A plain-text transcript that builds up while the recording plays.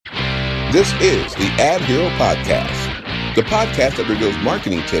This is the AdHero Podcast, the podcast that reveals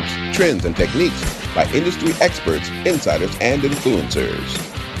marketing tips, trends, and techniques by industry experts, insiders, and influencers.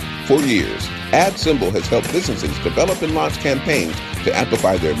 For years, AdSymble has helped businesses develop and launch campaigns to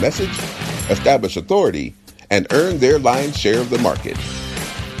amplify their message, establish authority, and earn their lion's share of the market.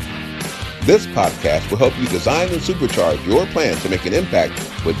 This podcast will help you design and supercharge your plan to make an impact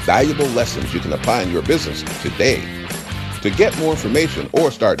with valuable lessons you can apply in your business today. To get more information or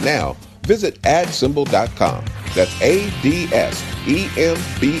start now, visit adsymbol.com. That's ADSEMBLE.com.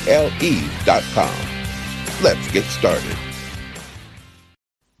 Let's get started.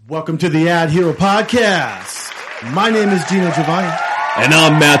 Welcome to the AdHero Podcast. My name is Gino Giovanni. And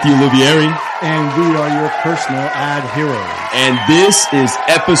I'm Matthew Olivieri. And we are your personal ad heroes. And this is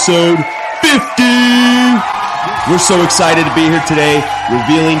episode 50. We're so excited to be here today,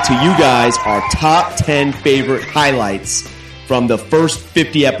 revealing to you guys our top 10 favorite highlights from the first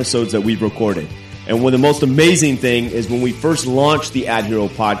 50 episodes that we've recorded. And one of the most amazing thing is when we first launched the AdHero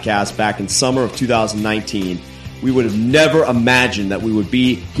podcast back in summer of 2019, we would have never imagined that we would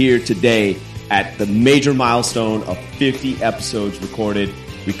be here today at the major milestone of 50 episodes recorded.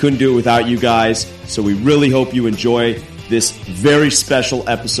 We couldn't do it without you guys, so we really hope you enjoy this very special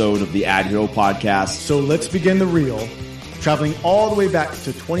episode of the AdHero podcast. So let's begin the reel, traveling all the way back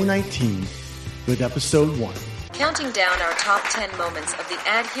to 2019 with episode 1. Counting down our top 10 moments of the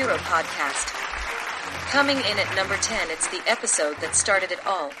AdHero podcast. Coming in at number 10, it's the episode that started it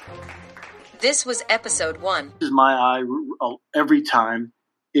all. This was episode 1. Is my eye every time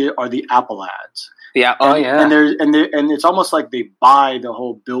are the Apple ads. Yeah. And it's almost like they buy the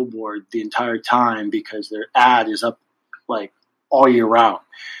whole billboard the entire time because their ad is up like all year round.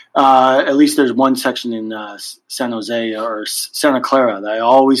 At least there's one section in San Jose or Santa Clara that I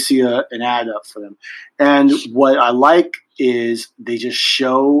always see an ad up for them. And what I like is they just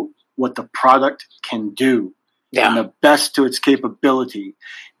show what the product can do and the best to its capability.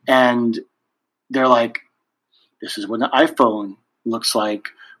 And they're like, this is what an iPhone looks like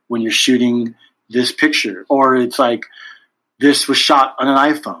when you're shooting this picture. Or it's like, this was shot on an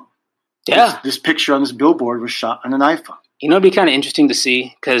iPhone. Yeah. This picture on this billboard was shot on an iPhone. You know, it'd be kind of interesting to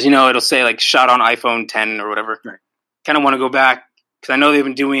see because, it'll say like shot on iPhone 10 or whatever. Right. Kind of want to go back because I know they've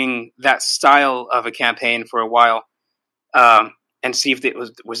been doing that style of a campaign for a while and see if it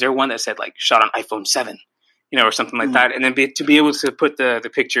was there one that said like shot on iPhone 7, or something like that. And then to be able to put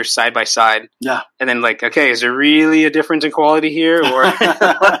the picture side by side. Yeah. And then like, okay, is there really a difference in quality here? Or That's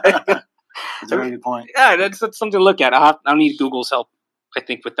a very good point. Yeah, that's something to look at. I'll need Google's help, I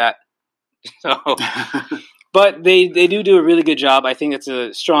think, with that. So, but they do a really good job. I think it's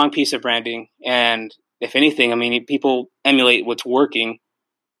a strong piece of branding. And if anything, people emulate what's working.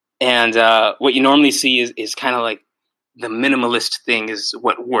 And what you normally see is kind of like the minimalist thing is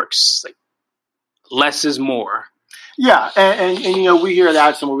what works. Like less is more. Yeah. And we here at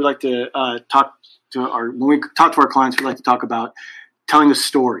AdSymble, we like to when we talk to our clients, we like to talk about telling a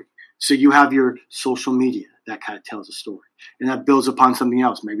story. So you have your social media that kind of tells a story. And that builds upon something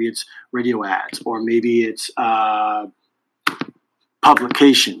else. Maybe it's radio ads, or maybe it's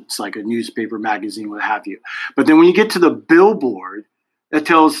publications like a newspaper, magazine, what have you. But then when you get to the billboard, that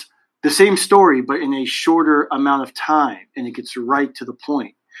tells the same story, but in a shorter amount of time, and it gets right to the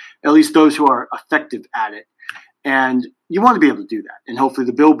point. At least those who are effective at it. And you want to be able to do that. And hopefully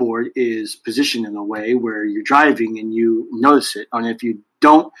the billboard is positioned in a way where you're driving and you notice it. And if you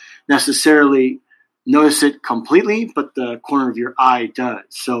don't necessarily notice it completely, but the corner of your eye does.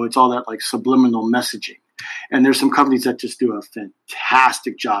 So it's all that like subliminal messaging. And there's some companies that just do a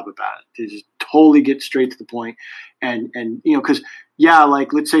fantastic job about it. They just totally get straight to the point. And because,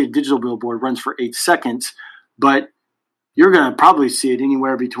 like let's say a digital billboard runs for 8 seconds, but you're going to probably see it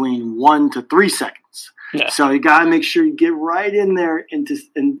anywhere between 1 to 3 seconds. Yeah. So you got to make sure you get right in there and to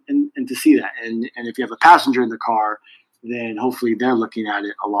see that. And if you have a passenger in the car, then hopefully they're looking at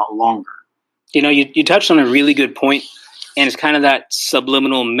it a lot longer. You touched on a really good point, and it's kind of that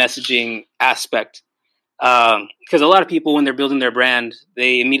subliminal messaging aspect. Because a lot of people, when they're building their brand,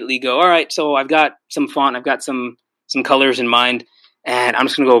 they immediately go, all right, so I've got some font, I've got some colors in mind, and I'm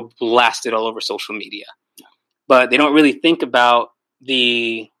just going to go blast it all over social media. Yeah. But they don't really think about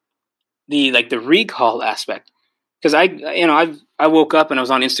the recall aspect. Because I woke up and I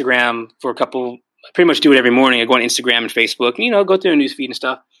was on Instagram for I pretty much do it every morning. I go on Instagram and Facebook and, go through a newsfeed and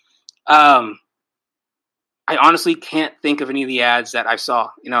stuff. I honestly can't think of any of the ads that I saw.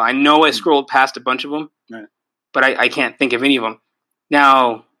 I know I scrolled past a bunch of them, right, but I can't think of any of them.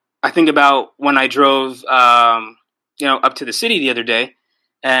 Now, I think about when I drove, up to the city the other day,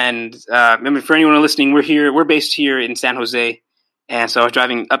 and remember, for anyone listening, we're based here in San Jose, And so I was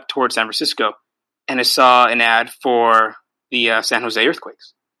driving up towards San Francisco, and I saw an ad for the San Jose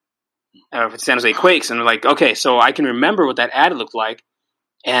Earthquakes, for the San Jose Quakes. And I'm like, okay, so I can remember what that ad looked like.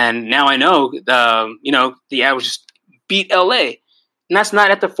 And now I know, the ad was just beat LA. And that's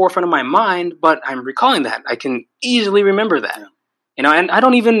not at the forefront of my mind, but I'm recalling that. I can easily remember that. Yeah. And I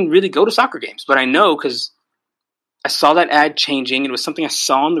don't even really go to soccer games, but I know because I saw that ad changing. It was something I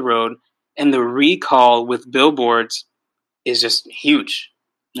saw on the road, and the recall with billboards is just huge.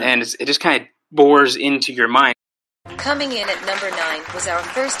 Yeah. And it just kind of bores into your mind. Coming in at number 9 was our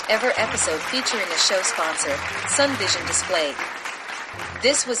first ever episode featuring a show sponsor, Sun Vision Display.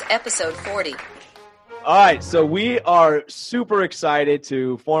 This was episode 40. All right, so we are super excited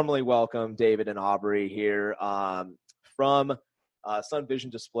to formally welcome David and Aubrey here from Sun Vision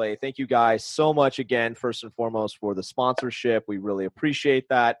Display. Thank you guys so much again, first and foremost, for the sponsorship. We really appreciate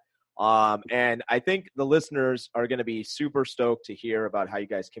that. And I think the listeners are going to be super stoked to hear about how you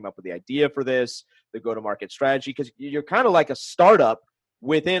guys came up with the idea for this, the go-to-market strategy, because you're kind of like a startup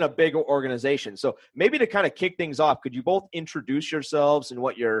within a bigger organization. So maybe to kind of kick things off, could you both introduce yourselves and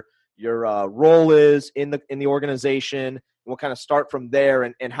what your role is in the organization? We'll kind of start from there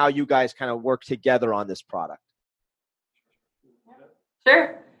and how you guys kind of work together on this product.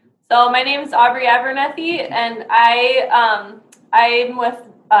 Sure. So my name is Aubrey Abernethy, and I'm with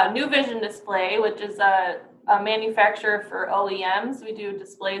New Vision Display, which is a manufacturer for OEMs. We do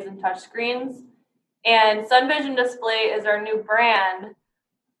displays and touchscreens. And Sun Vision Display is our new brand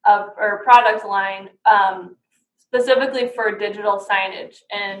or product line, specifically for digital signage.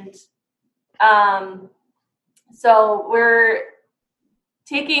 And so we're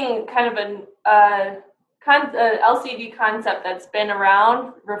taking kind of an LCD concept that's been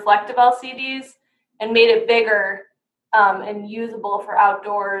around, reflective LCDs, and made it bigger and usable for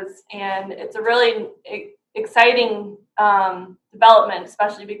outdoors. And it's a really exciting development,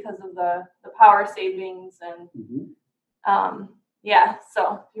 especially because of the power savings. And so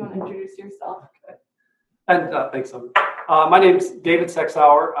if you want to introduce yourself. Okay. And thanks. My name is David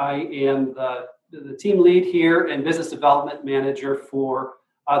Sexauer. I am the team lead here and business development manager for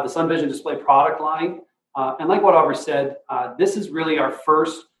the Sun Vision Display product line. And like what Aubrey said, this is really our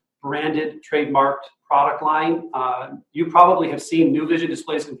first branded, trademarked product line. You probably have seen New Vision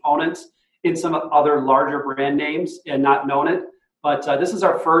Displays components in some other larger brand names and not known it. But this is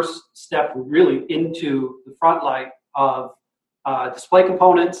our first step really into the front light of display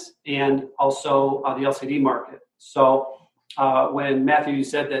components and also the LCD market. So when Matthew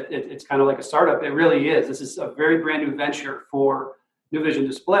said that it's kind of like a startup, it really is. This is a very brand new venture for New Vision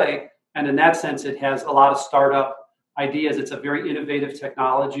Display. And in that sense, it has a lot of startup ideas. It's a very innovative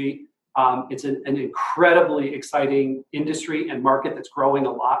technology. It's an incredibly exciting industry and market that's growing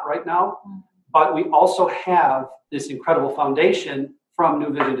a lot right now. But we also have this incredible foundation from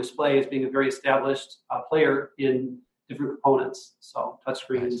New Vision Display as being a very established player in different components, so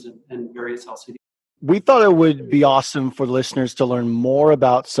touchscreens and various LCDs. We thought it would be awesome for listeners to learn more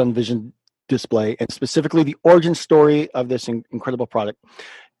about Sun Vision Display and specifically the origin story of this incredible product.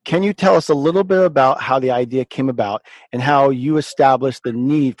 Can you tell us a little bit about how the idea came about and how you established the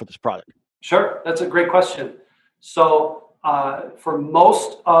need for this product? Sure, that's a great question. So for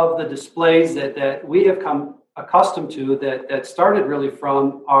most of the displays that we have come accustomed to that started really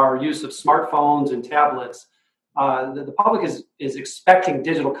from our use of smartphones and tablets, the public is expecting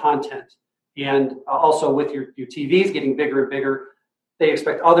digital content. And also with your TVs getting bigger and bigger, they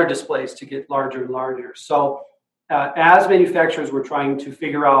expect other displays to get larger and larger. So as manufacturers were trying to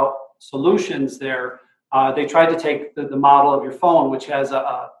figure out solutions there, they tried to take the model of your phone, which has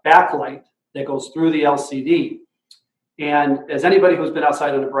a backlight that goes through the LCD. And as anybody who's been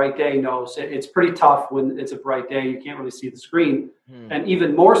outside on a bright day knows, it's pretty tough when it's a bright day. You can't really see the screen. And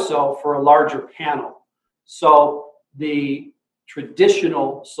even more so for a larger panel. So the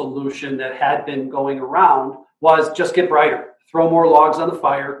traditional solution that had been going around was just get brighter, throw more logs on the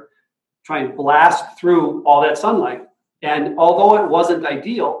fire, try and blast through all that sunlight. And although it wasn't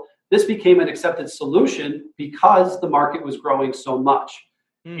ideal, this became an accepted solution because the market was growing so much.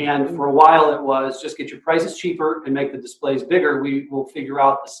 And for a while it was just get your prices cheaper and make the displays bigger. We will figure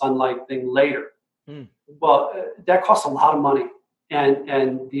out the sunlight thing later. Well, that costs a lot of money.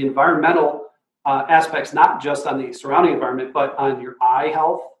 And the environmental aspects, not just on the surrounding environment, but on your eye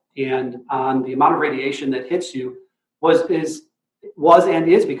health and on the amount of radiation that hits you was and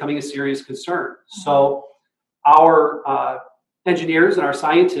is becoming a serious concern. So our engineers and our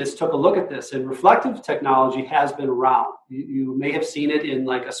scientists took a look at this, and reflective technology has been around. You may have seen it in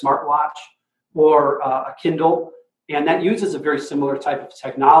like a smartwatch or a Kindle, and that uses a very similar type of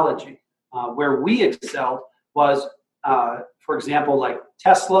technology. Where we excelled was For example, like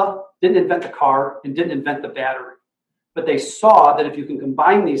Tesla didn't invent the car and didn't invent the battery, but they saw that if you can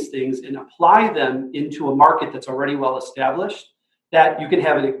combine these things and apply them into a market that's already well established, that you can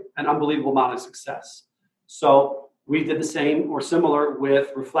have an unbelievable amount of success. So we did the same or similar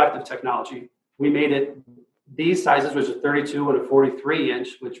with reflective technology. We made it these sizes, which is 32 and a 43 inch,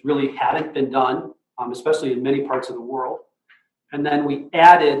 which really hadn't been done, especially in many parts of the world. And then we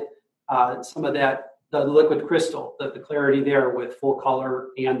added some of that, the liquid crystal, the clarity there with full color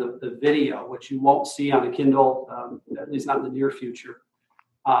and the video, which you won't see on a Kindle, at least not in the near future.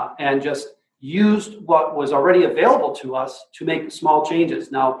 And just used what was already available to us to make small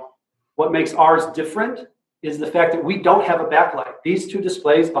changes. Now, what makes ours different is the fact that we don't have a backlight. These two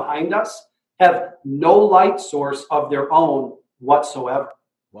displays behind us have no light source of their own whatsoever.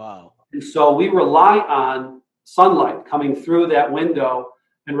 Wow. And so we rely on sunlight coming through that window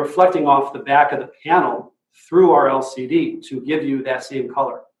and reflecting off the back of the panel through our LCD to give you that same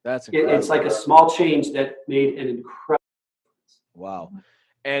color. That's incredible. It's like a small change that made an incredible difference. Wow.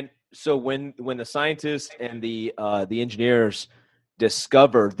 And so when the scientists and the engineers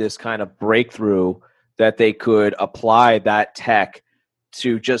discovered this kind of breakthrough that they could apply that tech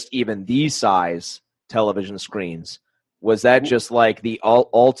to just even these size television screens, was that just like the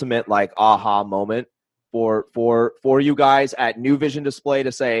ultimate like aha moment for you guys at New Vision Display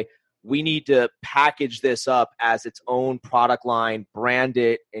to say, we need to package this up as its own product line, brand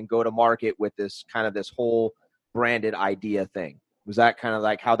it, and go to market with this whole branded idea thing? Was that kind of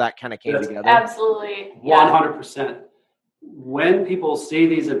like how that kind of came together? Absolutely. Yeah. 100%. When people see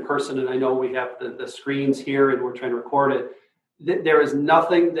these in person, and I know we have the screens here and we're trying to record it, there is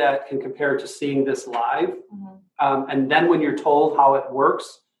nothing that can compare to seeing this live. Mm-hmm. And then when you're told how it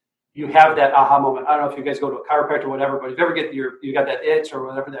works, you have that aha moment. I don't know if you guys go to a chiropractor or whatever, but if you ever get you got that itch or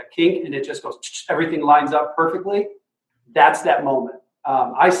whatever, that kink, and it just goes, everything lines up perfectly, that's that moment.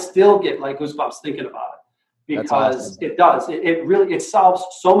 I still get like goosebumps thinking about it because awesome. It does. It really solves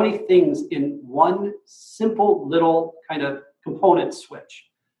so many things in one simple little kind of component switch.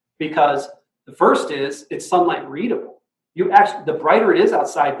 Because the first is it's sunlight readable. The brighter it is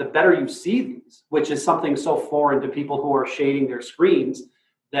outside, the better you see these, which is something so foreign to people who are shading their screens.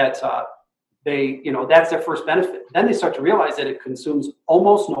 That that's their first benefit. Then they start to realize that it consumes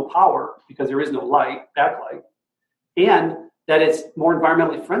almost no power because there is no backlight, and that it's more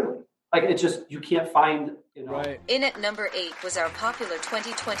environmentally friendly. Like it's just, you can't find, Right. In at number 8 was our popular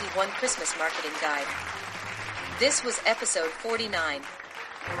 2021 Christmas marketing guide. This was episode 49.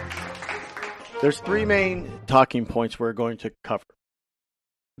 There's 3 main talking points we're going to cover.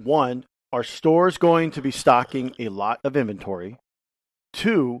 1, are stores going to be stocking a lot of inventory?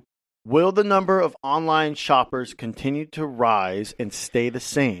 2, will the number of online shoppers continue to rise and stay the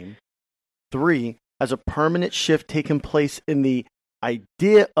same? 3, has a permanent shift taken place in the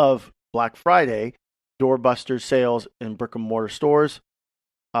idea of Black Friday, doorbuster sales in brick and mortar stores?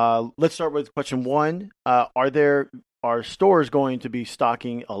 Let's start with question 1. Are stores going to be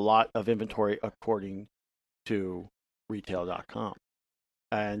stocking a lot of inventory according to retail.com?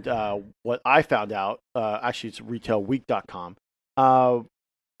 And what I found out, actually it's retailweek.com,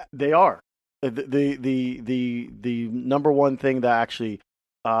 they are. The number one thing that actually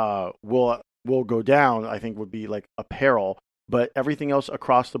will go down, I think, would be like apparel, but everything else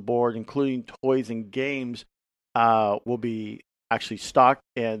across the board, including toys and games, will be actually stocked,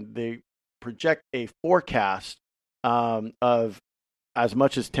 and they project a forecast of as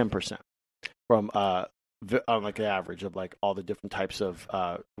much as 10% from on like the average of like all the different types of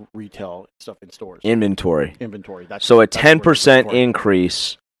retail stuff in stores. Inventory. That's so a 10%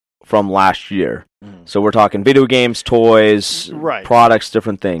 increase from last year. Mm. So we're talking video games, toys, right, products,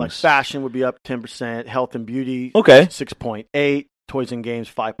 different things. Like fashion would be up 10%, health and beauty 6.8, toys and games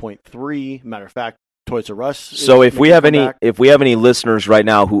 5.3. Matter of fact, Toys R Us. So if we have any listeners right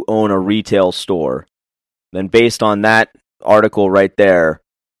now who own a retail store, then based on that article right there,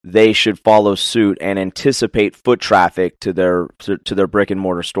 they should follow suit and anticipate foot traffic to their brick and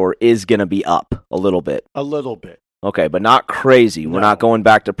mortar store is going to be up a little bit. A little bit. Okay, but not crazy. No. We're not going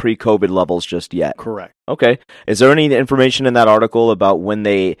back to pre-COVID levels just yet. Correct. Okay. Is there any information in that article about when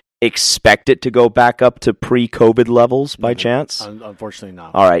they expect it to go back up to pre-COVID levels by chance? Unfortunately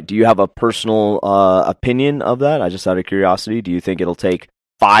not. All right. Do you have a personal opinion of that? I just out of curiosity. Do you think it'll take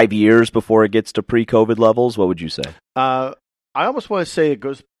 5 years before it gets to pre-COVID levels? What would you say? I almost want to say it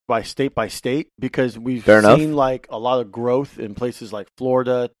goes by state, because we've seen like a lot of growth in places like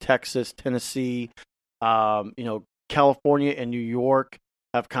Florida, Texas, Tennessee, California and New York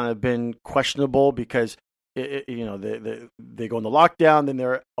have kind of been questionable because they go into lockdown, then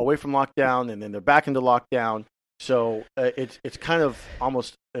they're away from lockdown, and then they're back into lockdown. So it's kind of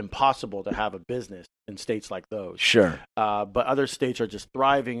almost impossible to have a business in states like those. Sure. But other states are just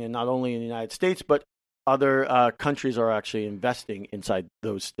thriving, and not only in the United States, but other countries are actually investing inside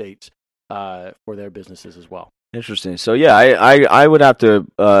those states for their businesses as well. Interesting. So yeah, I would have to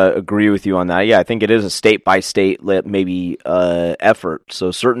agree with you on that. Yeah, I think it is a state by state maybe effort.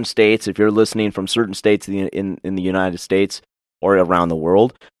 So certain states, if you're listening from certain states in the United States or around the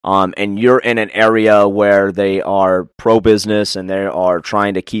world, and you're in an area where they are pro business and they are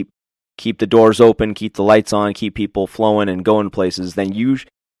trying to keep the doors open, keep the lights on, keep people flowing and going places, then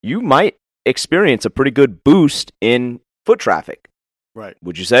you might experience a pretty good boost in foot traffic. Right.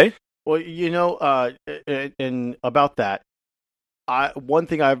 Would you say? Well, and about that, one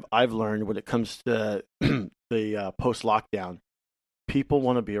thing I've learned when it comes to the post lockdown, people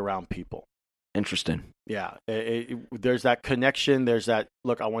want to be around people. Interesting. Yeah, there's that connection. There's that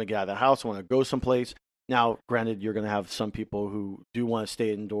look. I want to get out of the house. I want to go someplace. Now, granted, you're going to have some people who do want to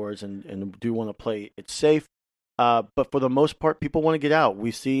stay indoors and do want to play it safe. But for the most part, people want to get out.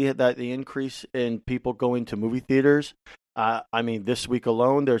 We see that the increase in people going to movie theaters. I mean, this week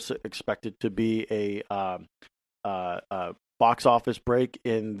alone, there's expected to be a box office break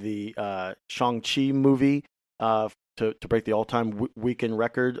in the Shang-Chi movie to break the all-time weekend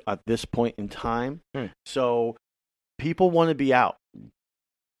record at this point in time. So people want to be out.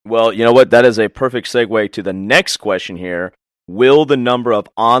 Well, you know what? That is a perfect segue to the next question here. Will the number of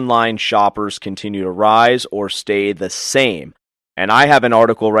online shoppers continue to rise or stay the same? And I have an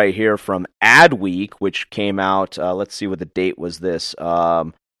article right here from Adweek, which came out, let's see what the date was this,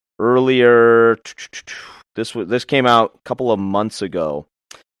 earlier, this came out a couple of months ago.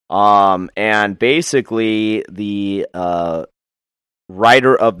 And basically the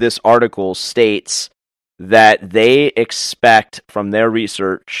writer of this article states that they expect from their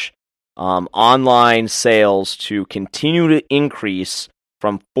research online sales to continue to increase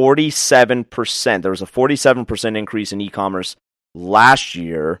from 47%. There was a 47% increase in e-commerce last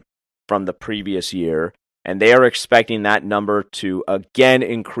year from the previous year, and they are expecting that number to again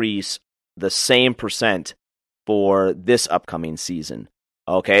increase the same percent for this upcoming season.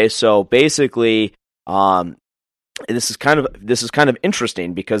 Okay, so basically, this is kind of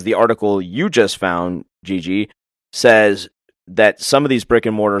interesting because the article you just found, Gigi, says that some of these brick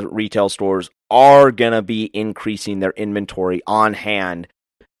and mortar retail stores are gonna be increasing their inventory on hand,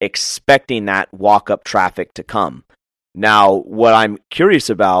 expecting that walk-up traffic to come. Now, what I'm curious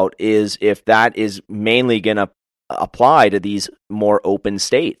about is if that is mainly going to apply to these more open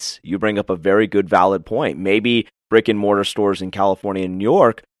states. You bring up a very good, valid point. Maybe brick and mortar stores in California and New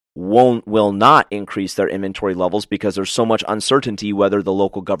York will not increase their inventory levels because there's so much uncertainty whether the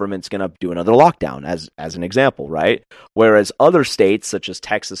local government's going to do another lockdown, as an example, right? Whereas other states, such as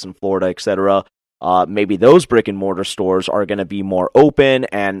Texas and Florida, etc., maybe those brick and mortar stores are going to be more open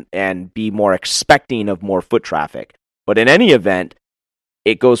and be more expecting of more foot traffic. But in any event,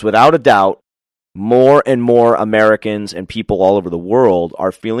 it goes without a doubt, more and more Americans and people all over the world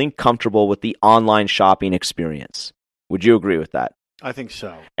are feeling comfortable with the online shopping experience. Would you agree with that? I think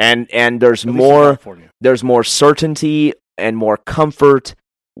so. And there's more certainty and more comfort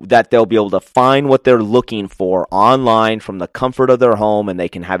that they'll be able to find what they're looking for online from the comfort of their home, and they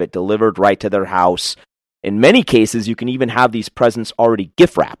can have it delivered right to their house. In many cases, you can even have these presents already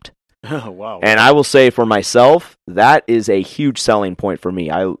gift wrapped. Oh, wow. And I will say for myself, that is a huge selling point for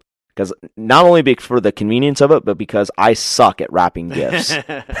me. Because not only for the convenience of it, but because I suck at wrapping gifts.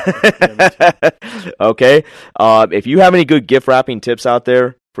 Okay? If you have any good gift wrapping tips out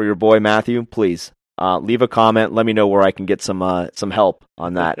there for your boy Matthew, please leave a comment. Let me know where I can get some help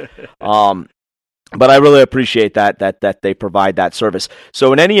on that. But I really appreciate that they provide that service.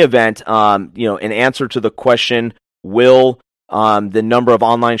 So in any event, in answer to the question, will the number of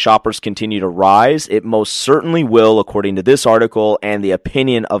online shoppers continue to rise? It most certainly will, according to this article and the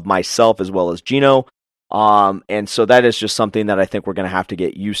opinion of myself as well as Gino. And so that is just something that I think we're going to have to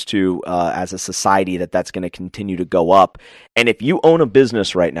get used to as a society, that's going to continue to go up. And if you own a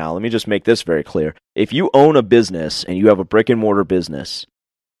business right now, let me just make this very clear. If you own a business and you have a brick and mortar business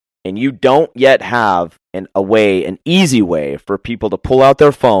and you don't yet have an easy way for people to pull out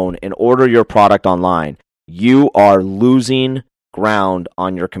their phone and order your product online, you are losing ground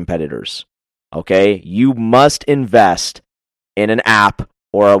on your competitors, okay? You must invest in an app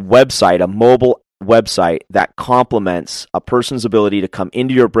or a website, a mobile website that complements a person's ability to come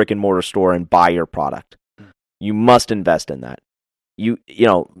into your brick and mortar store and buy your product. You must invest in that.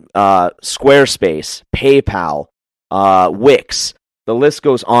 Squarespace, PayPal, Wix, the list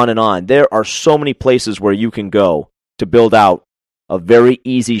goes on and on. There are so many places where you can go to build out a very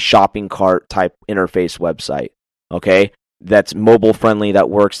easy shopping cart type interface website. okay, that's mobile friendly, that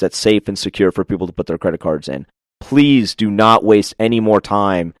works, that's safe and secure for people to put their credit cards in. Please do not waste any more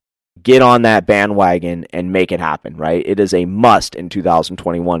time. Get on that bandwagon and make it happen, right? It is a must in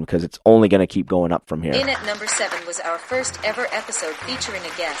 2021 because it's only going to keep going up from here. In at number 7 was our first ever episode featuring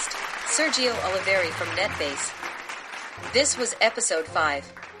a guest, Sergio Oliveri from NetBase. This was episode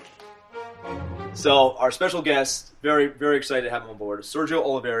 5. So our special guest, very, very excited to have him on board, Sergio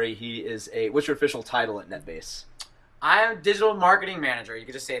Oliveri. He is what's your official title at NetBase? I'm a digital marketing manager. You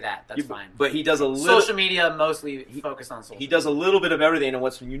could just say that. That's fine. But he does a little... Social media, mostly focused on social He does a little bit of everything, and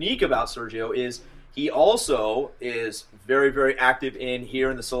what's unique about Sergio is he also is very, very active here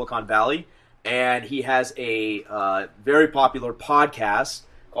in the Silicon Valley, and he has a very popular podcast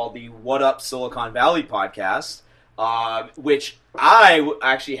called the What Up Silicon Valley podcast, which I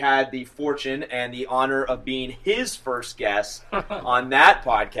actually had the fortune and the honor of being his first guest on that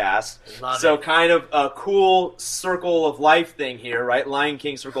podcast. So kind of a cool circle of life thing here, right? Lion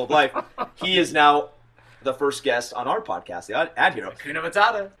King circle of life. He is now the first guest on our podcast, the AdHero. Hakuna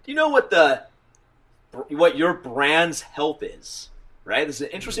Matata. Do you know what your brand's health is? Right? This is an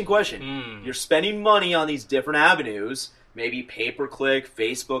interesting question. You're spending money on these different avenues. Maybe pay-per-click,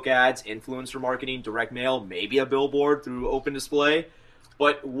 Facebook ads, influencer marketing, direct mail, maybe a billboard through open display.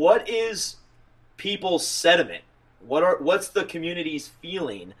 But what is people's sentiment? What's the community's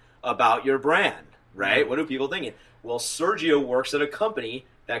feeling about your brand, right? What are people thinking? Well, Sergio works at a company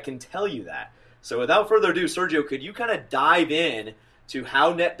that can tell you that. So without further ado, Sergio, could you kind of dive in to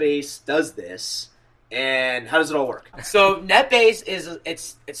how NetBase does this and how does it all work? So NetBase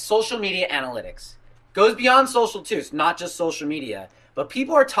it's social media analytics. Goes beyond social too. It's not just social media, but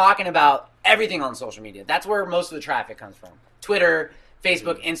people are talking about everything on social media. That's where most of the traffic comes from. Twitter,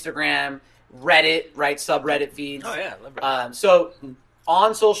 Facebook, Instagram, Reddit, right? Subreddit feeds. Oh yeah, love Reddit. So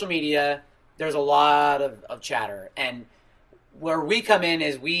on social media, there's a lot of chatter, and where we come in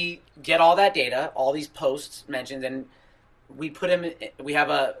is we get all that data, all these posts mentioned, and we put them. We have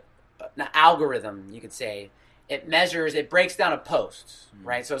an algorithm, you could say. It breaks down a post,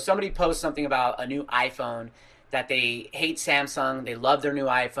 right? So if somebody posts something about a new iPhone, that they hate Samsung, they love their new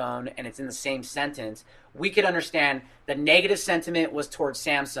iPhone, and it's in the same sentence, we could understand the negative sentiment was towards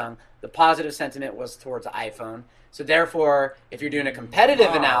Samsung, the positive sentiment was towards iPhone. So therefore, if you're doing a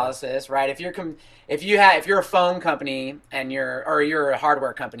competitive analysis, right? If you're a phone company and you're a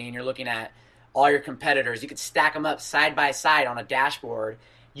hardware company and you're looking at all your competitors, you could stack them up side by side on a dashboard.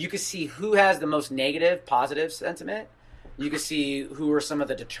 You can see who has the most negative, positive sentiment. You can see who are some of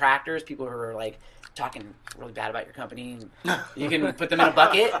the detractors, people who are like talking really bad about your company. You can put them in a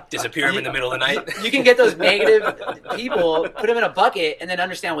bucket. Disappear them in the middle of the night. You can get those negative people, put them in a bucket, and then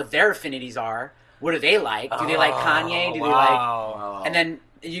understand what their affinities are. What do they like? Do they like Kanye? Do they like? And then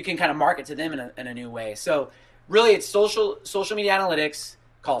you can kind of market to them in a new way. So really, it's social media analytics,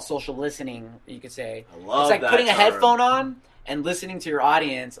 called social listening. You could say I love it's like that putting a term. headphone on and listening to your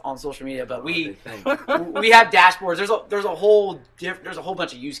audience on social media, but we have dashboards. There's a whole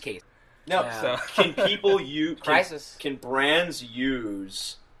bunch of use cases. No, Yeah. Can people use Crisis. Can brands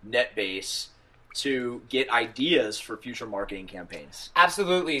use NetBase to get ideas for future marketing campaigns?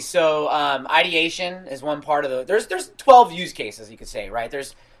 Absolutely. So ideation is one part of there's 12 use cases, you could say, right?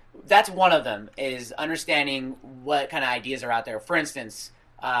 That's one of them, is understanding what kind of ideas are out there. For instance,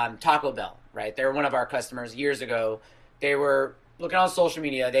 Taco Bell, right? They're one of our customers years ago. They were looking on social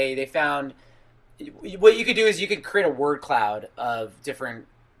media. They found what you could do is you could create a word cloud of different,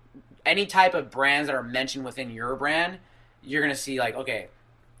 any type of brands that are mentioned within your brand. You're going to see like, okay,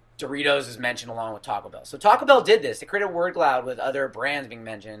 Doritos is mentioned along with Taco Bell. So Taco Bell did this. They created a word cloud with other brands being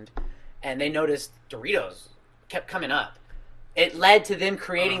mentioned, and they noticed Doritos kept coming up. It led to them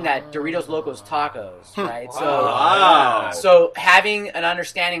creating that Doritos Locos Tacos, right? Wow. So having an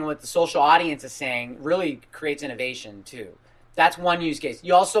understanding of what the social audience is saying really creates innovation too. That's one use case.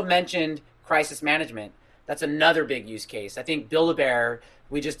 You also mentioned crisis management. That's another big use case. I think Build-A-Bear,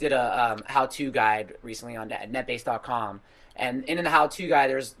 we just did a how-to guide recently on netbase.com. And in the how-to guide,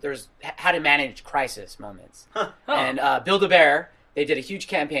 there's how to manage crisis moments. And Build-A-Bear, they did a huge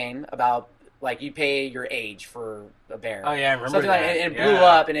campaign about, like, you pay your age for a bear. Oh, yeah, I remember something that. Like, and it blew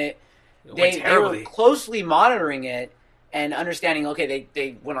up, and they terribly. were closely monitoring it and understanding, okay,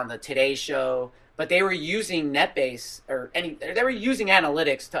 they went on the Today Show, but they were using NetBase, they were using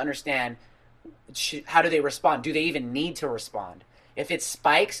analytics to understand how do they respond. Do they even need to respond? If it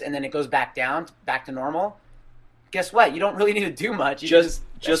spikes and then it goes back down, back to normal, guess what? You don't really need to do much. You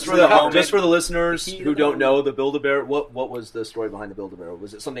Just for the listeners who don't know the Build-A-Bear, what was the story behind the Build-A-Bear?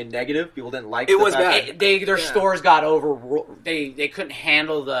 Was it something negative? People didn't like it? Was bad. Their stores got over. They couldn't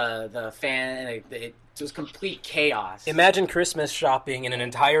handle the fan. It was complete chaos. Imagine Christmas shopping in an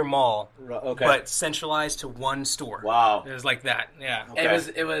entire mall, but centralized to one store. Wow, it was like that. Yeah, okay.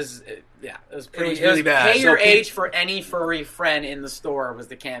 It was pretty. It was really bad. Pay your age for any furry friend in the store was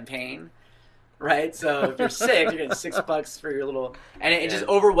the campaign. Right, so if you're sick, you're getting $6 for your little, and it just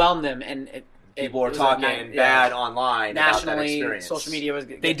overwhelmed them. And people were talking bad online nationally. About that experience. Social media was.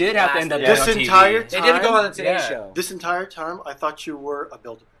 They did have to end up this entire time. They did go on the Today Show. This entire time, I thought you were a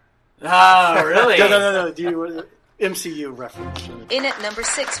Build-A-Bear. Oh, really? No. Do you MCU reference? In at number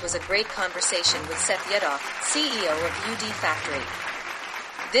 6 was a great conversation with Seth Yedoff, CEO of UD Factory.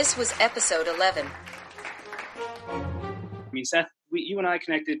 This was episode 11. I mean, Seth, you and I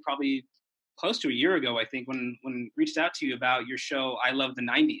connected probably close to a year ago, I think, when reached out to you about your show, I Love the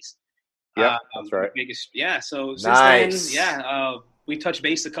 90s. Yeah, that's right. So nice. Since then, we touched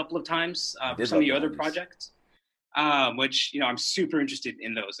base a couple of times for some of your other projects, which, I'm super interested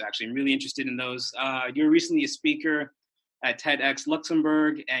in those, actually. I'm really interested in those. You were recently a speaker at TEDx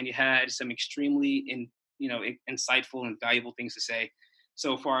Luxembourg, and you had some extremely insightful and valuable things to say.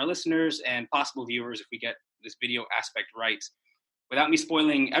 So for our listeners and possible viewers, if we get this video aspect right, without me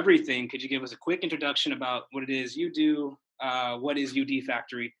spoiling everything, could you give us a quick introduction about what it is you do, what is UD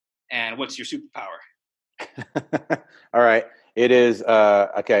Factory, and what's your superpower? All right. It is,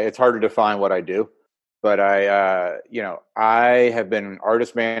 okay, it's hard to define what I do, but I have been an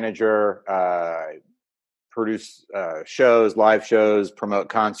artist manager, produce shows, live shows, promote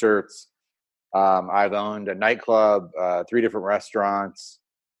concerts. I've owned a nightclub, 3 different restaurants.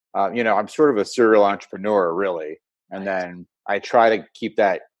 I'm sort of a serial entrepreneur, really. And then I try to keep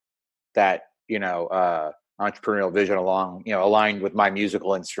that entrepreneurial vision aligned with my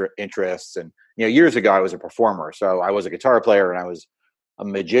musical interests. And, years ago I was a performer. So I was a guitar player and I was a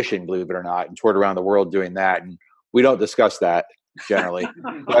magician, believe it or not, and toured around the world doing that. And we don't discuss that generally,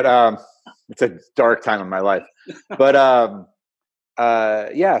 but it's a dark time in my life. But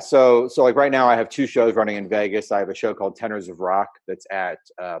so like right now I have 2 shows running in Vegas. I have a show called Tenors of Rock that's at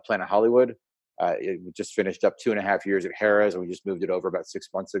Planet Hollywood. It just finished up 2.5 years at Harrah's, and we just moved it over about 6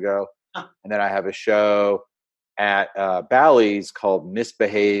 months ago. And then I have a show at Bally's called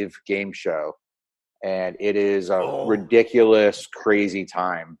Misbehave Game Show, and it is a ridiculous, crazy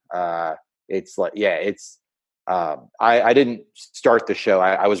time. It's like, I didn't start the show.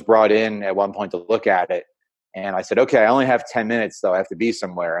 I was brought in at one point to look at it, and I said, okay, I only have 10 minutes, though. I have to be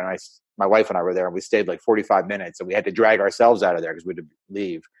somewhere. And my wife and I were there, and we stayed like 45 minutes, and we had to drag ourselves out of there because we had to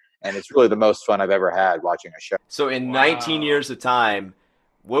leave. And it's really the most fun I've ever had watching a show. So in 19 years of time,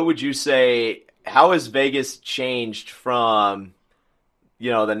 what would you say, how has Vegas changed from, the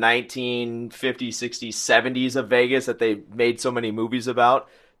 1950s, 60s, 70s of Vegas that they made so many movies about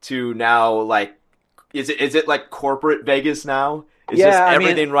to now, like, is it like corporate Vegas now? Is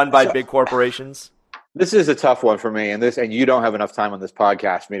everything run by big corporations? This is a tough one for me, and you don't have enough time on this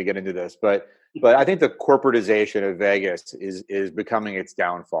podcast for me to get into this, but I think the corporatization of Vegas is becoming its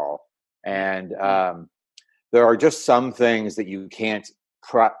downfall. And there are just some things that you can't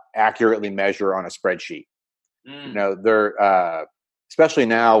accurately measure on a spreadsheet. They're especially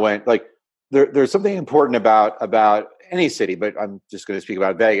now when there's something important about any city, but I'm just going to speak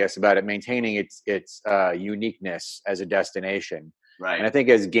about Vegas, about it maintaining its uniqueness as a destination. Right. And I think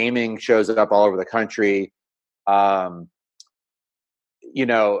as gaming shows up all over the country,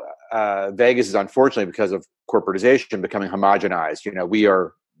 Vegas is unfortunately, because of corporatization, becoming homogenized. We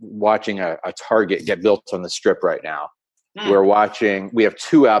are watching a Target get built on the Strip right now. We have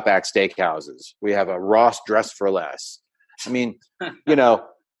 2 Outback Steakhouses. We have a Ross Dress for Less. I mean,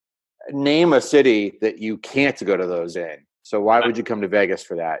 name a city that you can't go to those in. So why would you come to Vegas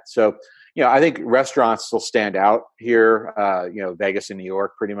for that? So, I think restaurants still stand out here. Vegas and New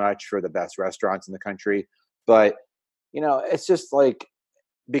York pretty much for the best restaurants in the country. But, it's just like,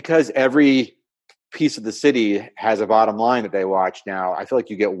 because every piece of the city has a bottom line that they watch now, I feel like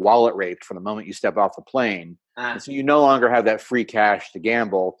you get wallet raped from the moment you step off the plane. And so you no longer have that free cash to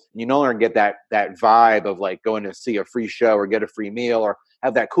gamble. You no longer get that vibe of like going to see a free show or get a free meal or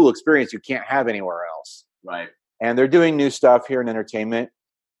have that cool experience you can't have anywhere else. Right. And they're doing new stuff here in entertainment.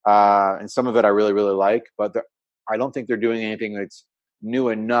 And some of it I really, really like, but I don't think they're doing anything that's new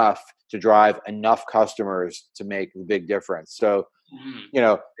enough to drive enough customers to make the big difference. So,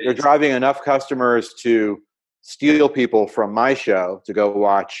 they're driving enough customers to steal people from my show to go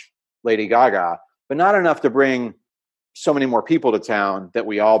watch Lady Gaga, but not enough to bring so many more people to town that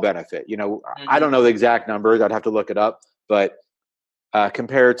we all benefit. I don't know the exact numbers. I'd have to look it up, but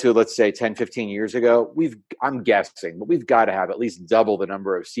compared to, let's say, 10, 15 years ago, I'm guessing, but we've got to have at least double the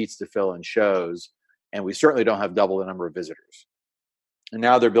number of seats to fill in shows, and we certainly don't have double the number of visitors. And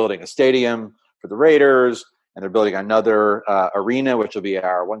now they're building a stadium for the Raiders, and they're building another arena, which will be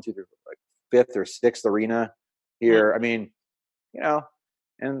our fifth or sixth arena here. I mean,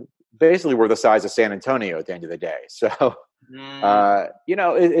 and basically we're the size of San Antonio at the end of the day. So,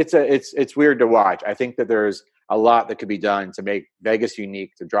 it's weird to watch. I think that there's a lot that could be done to make Vegas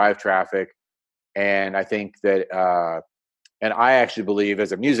unique, to drive traffic. And I think that, and I actually believe,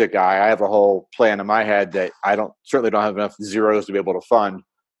 as a music guy, I have a whole plan in my head that certainly don't have enough zeros to be able to fund,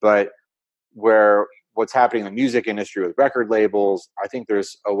 but what's happening in the music industry with record labels, I think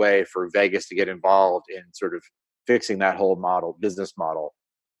there's a way for Vegas to get involved in sort of fixing that whole business model,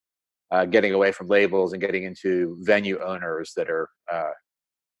 getting away from labels and getting into venue owners that are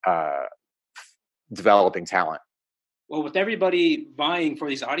developing talent. Well, with everybody vying for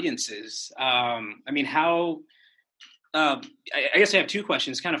these audiences, I guess I have two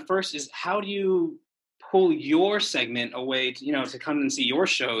questions. Kind of first is, how do you pull your segment away to come and see your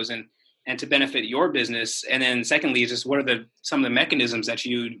shows and to benefit your business? And then secondly, just what are some of the mechanisms that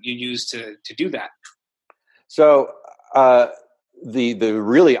you use to do that? So the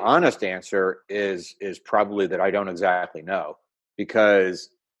really honest answer is probably that I don't exactly know, because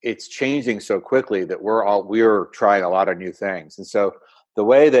it's changing so quickly that we're trying a lot of new things. And so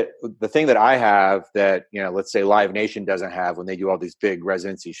the thing that I have that, let's say Live Nation doesn't have when they do all these big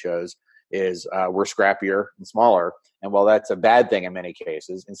residency shows is we're scrappier and smaller. And while that's a bad thing in many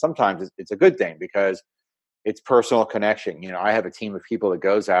cases, and sometimes it's a good thing because it's personal connection. I have a team of people that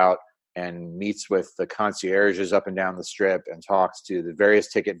goes out and meets with the concierges up and down the strip and talks to the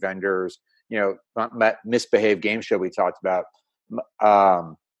various ticket vendors. That Misbehaved game show we talked about.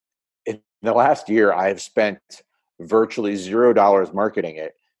 In the last year, I have spent virtually $0 marketing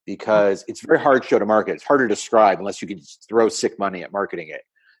it because it's a very hard show to market. It's hard to describe unless you can just throw sick money at marketing it.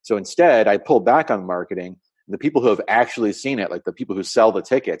 So instead, I pulled back on marketing. The people who have actually seen it, like the people who sell the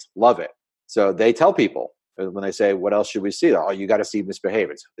tickets, love it. So they tell people when they say, "What else should we see?" "Oh, you got to see Misbehave.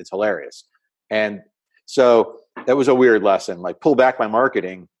 It's hilarious." And so that was a weird lesson. Like, pull back my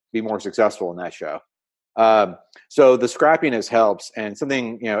marketing, be more successful in that show. So the scrappiness helps. And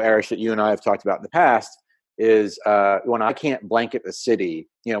something, Eric, that you and I have talked about in the past is when I can't blanket the city,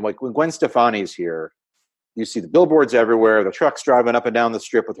 like when Gwen Stefani's here, you see the billboards everywhere, the trucks driving up and down the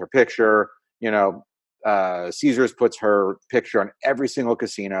strip with her picture. Caesars puts her picture on every single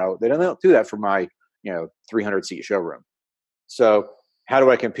casino. They don't do that for my 300 seat showroom. So how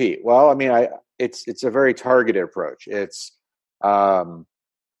do I compete? Well, it's a very targeted approach. It's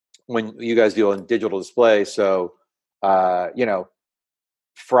when you guys deal in digital display. So,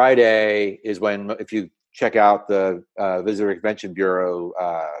 Friday is when, if you check out the Visitor Convention Bureau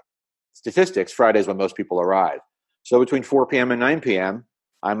statistics, Friday is when most people arrive. So between 4 p.m. and 9 p.m.,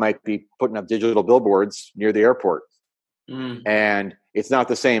 I might be putting up digital billboards near the airport. And it's not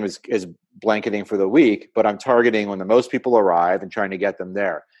the same as blanketing for the week, but I'm targeting when the most people arrive and trying to get them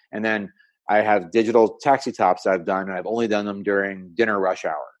there. And then I have digital taxi tops I've done, and I've only done them during dinner rush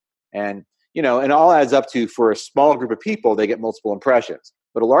hour. And, and it all adds up to, for a small group of people, they get multiple impressions,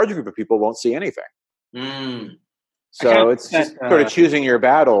 but a larger group of people won't see anything. So it's just sort of choosing your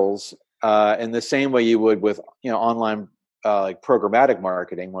battles in the same way you would with, online like programmatic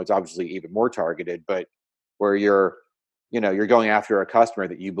marketing, where it's obviously even more targeted, but where you're going after a customer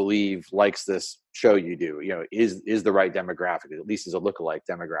that you believe likes this show you do, is the right demographic, at least as a lookalike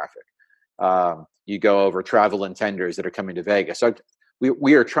demographic. You go over travel intenders that are coming to Vegas. So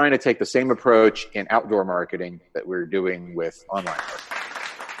we are trying to take the same approach in outdoor marketing that we're doing with online marketing.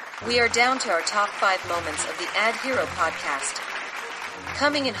 We are down to our top 5 moments of the AdHero podcast.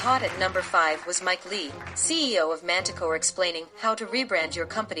 Coming in hot at number 5 was Mike Lee, CEO of Manticore, explaining how to rebrand your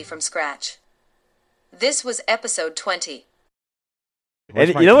company from scratch. This was episode 20. And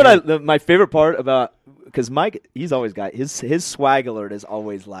you know what my favorite part about, because Mike, he's always got his swag alert is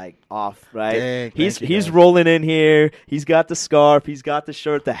always like off, right? He's rolling in here. He's got the scarf. He's got the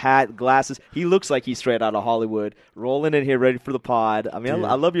shirt, the hat, glasses. He looks like he's straight out of Hollywood, rolling in here, ready for the pod. I mean,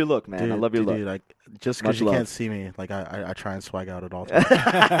 I love your look, man. I love your look. Dude, like, just because you can't see me, like I try and swag out at all times.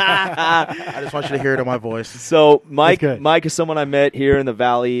 I just want you to hear it in my voice. So Mike is someone I met here in the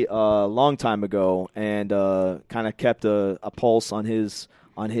Valley a long time ago, and kind of kept a pulse on his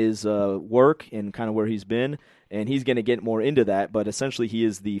work and kind of where he's been. and he's going to get more into that. But essentially, he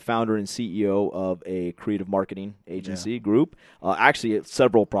is the founder and CEO of a creative marketing agency group. Actually, it's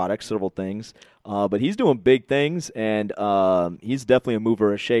several products, several things. But he's doing big things, and he's definitely a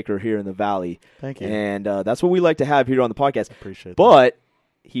mover, a shaker here in the Valley. Thank you. And that's what we like to have here on the podcast. Appreciate that. But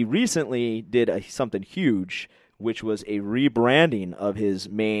he recently did something huge, which was a rebranding of his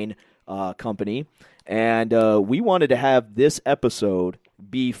main company. And we wanted to have this episode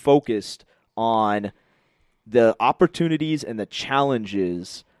be focused on the opportunities and the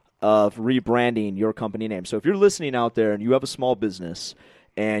challenges of rebranding your company name. So if you're listening out there and you have a small business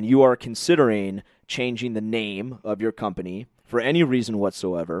and you are considering changing the name of your company for any reason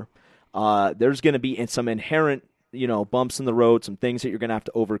whatsoever, there's going to be some inherent bumps in the road, some things that you're going to have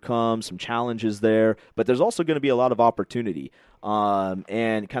to overcome, some challenges there. But there's also going to be a lot of opportunity and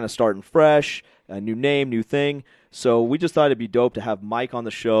kind of starting fresh, a new name, new thing. So we just thought it'd be dope to have Mike on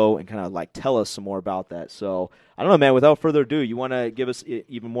the show and kind of like tell us some more about that. So I don't know, man, without further ado, you want to give us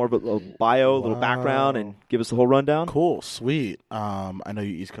even more of a bio, a little background, and give us the whole rundown? Cool, sweet. I know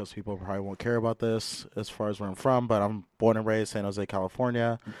you East Coast people probably won't care about this as far as where I'm from, but I'm born and raised San Jose,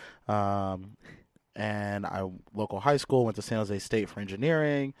 California. And I local high school, went to San Jose State for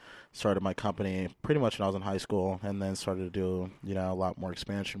engineering, started my company pretty much when I was in high school, and then started to do a lot more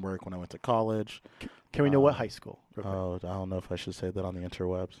expansion work when I went to college. Can we know what high school? Oh, I don't know if I should say that on the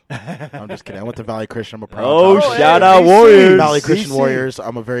interwebs. I'm just kidding. I went to Valley Christian. I'm a proud. Oh, shout out Warriors! Valley Christian Warriors.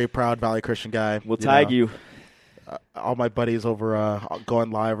 I'm a very proud Valley Christian guy. We'll tag you. All my buddies over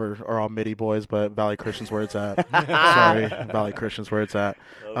going live are all MIDI boys, but Valley Christian's where it's at. Sorry, Valley Christian's where it's at.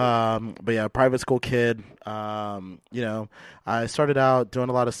 But yeah, private school kid. I started out doing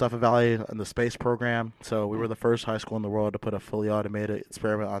a lot of stuff at Valley in the space program. So we were the first high school in the world to put a fully automated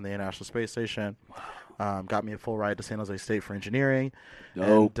experiment on the International Space Station. Got me a full ride to San Jose State for engineering.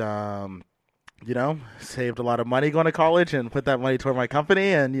 Dope. And, saved a lot of money going to college and put that money toward my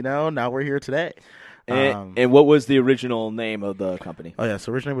company. And, now we're here today. And what was the original name of the company? Oh, yeah.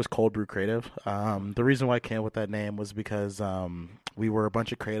 So originally it was Cold Brew Creative. The reason why I came with that name was because we were a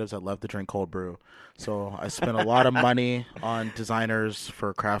bunch of creatives that loved to drink cold brew. So I spent a lot of money on designers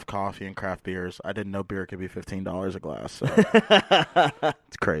for craft coffee and craft beers. I didn't know beer could be $15 a glass. So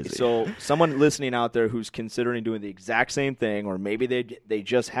it's crazy. So someone listening out there who's considering doing the exact same thing, or maybe they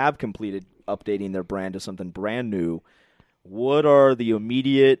just have completed updating their brand to something brand new, what are the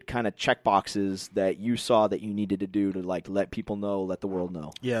immediate kind of check boxes that you saw that you needed to do to let people know, let the world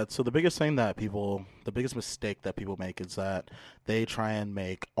know? Yeah, so the biggest mistake that people make is that they try and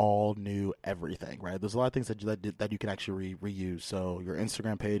make all new everything, right? There's a lot of things that you can actually reuse. So your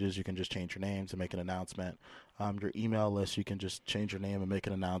Instagram pages, you can just change your names and make an announcement. Your email list, you can just change your name and make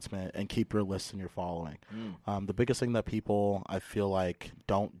an announcement and keep your list and your following. The biggest thing that people, I feel like,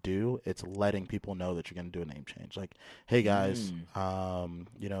 don't do, it's letting people know that you're going to do a name change. Like, hey guys,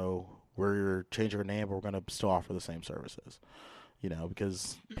 we're changing our name, but we're going to still offer the same services.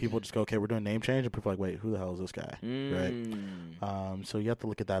 Because people just go, okay, we're doing name change, and people are like, wait, who the hell is this guy, right? So you have to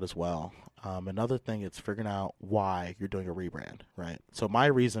look at that as well. Another thing is figuring out why you're doing a rebrand, right? So my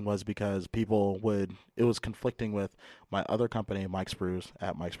reason was because it was conflicting with my other company, Mike's Brews,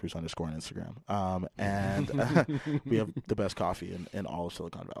 at Mike's Brews _ on Instagram. And we have the best coffee in all of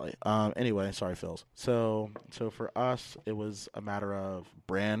Silicon Valley. Anyway, sorry, Phils. So for us, it was a matter of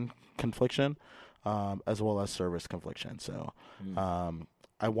brand confliction. As well as service confliction. So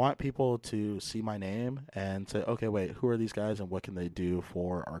I want people to see my name and say, okay, wait, who are these guys and what can they do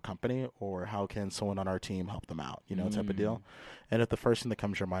for our company, or how can someone on our team help them out, type of deal. And if the first thing that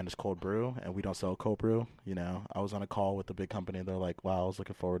comes to your mind is cold brew and we don't sell cold brew, I was on a call with a big company and they're like, wow, I was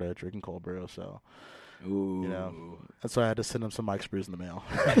looking forward to drinking cold brew. So, and so I had to send them some Mike's Brews in the mail.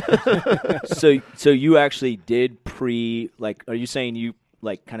 So you actually did are you saying you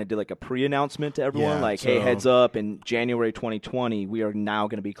kind of did a pre-announcement to everyone, hey, heads up, in January 2020, we are now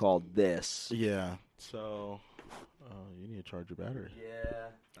going to be called this. Yeah. So, you need to charge your battery. Yeah.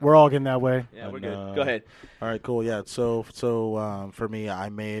 We're all getting that way. Yeah, we're good. Go ahead. All right, cool. Yeah. So for me, I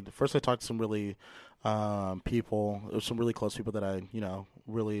talked to some really people, some really close people that I,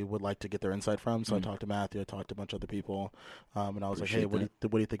 really would like to get their insight from. So I talked to Matthew, I talked to a bunch of other people, and I was Appreciate like, hey,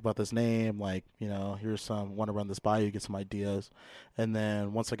 what do you think about this name? Here's want to run this by you, get some ideas. And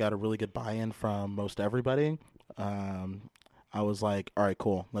then once I got a really good buy-in from most everybody, I was like, all right,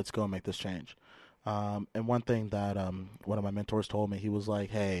 cool, let's go and make this change. And one thing that one of my mentors told me, he was like,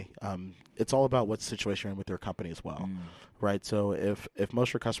 hey, it's all about what situation you're in with your company as well, right? So if most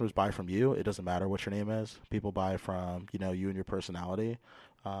of your customers buy from you, it doesn't matter what your name is. People buy from, you and your personality.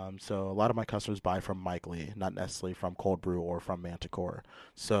 So a lot of my customers buy from Mike Lee, not necessarily from Cold Brew or from Manticore.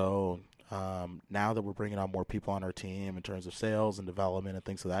 So Now that we're bringing on more people on our team in terms of sales and development and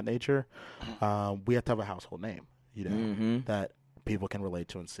things of that nature, we have to have a household name, that people can relate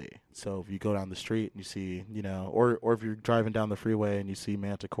to and see. So if you go down the street and you see, or if you're driving down the freeway and you see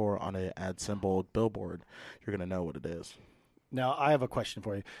Manticore on an ad symbol billboard, you're going to know what it is. Now, I have a question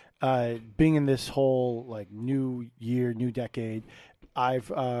for you. Being in this whole new year, new decade, I've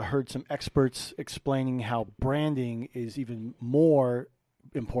heard some experts explaining how branding is even more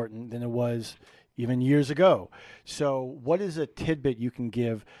important than it was even years ago. So what is a tidbit you can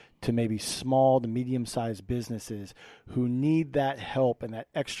give to maybe small to medium-sized businesses who need that help and that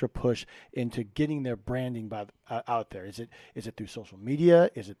extra push into getting their branding out there? Is it through social media?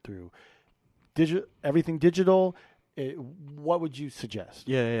 Is it through everything digital? What would you suggest?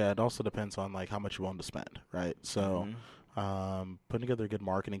 Yeah. It also depends on how much you want to spend, right? So putting together a good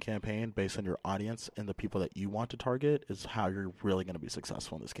marketing campaign based on your audience and the people that you want to target is how you're really going to be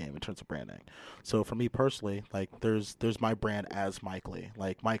successful in this game in terms of branding. So for me personally, there's my brand as Mike Lee,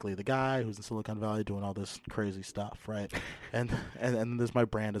 Mike Lee, the guy who's in Silicon Valley doing all this crazy stuff, right? and there's my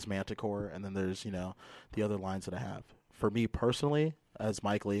brand as Manticore, and then there's the other lines that I have. For me personally, as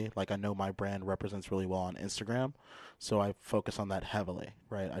Mike Lee, I know my brand represents really well on Instagram, so I focus on that heavily,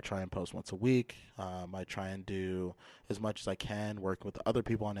 right? I try and post once a week. I try and do as much as I can, working with other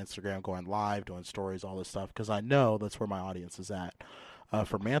people on Instagram, going live, doing stories, all this stuff, because I know that's where my audience is at.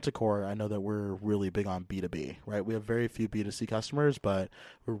 For Manticore, I know that we're really big on B2B, right? We have very few B2C customers, but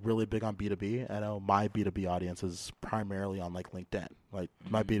we're really big on B2B. I know my B2B audience is primarily on LinkedIn.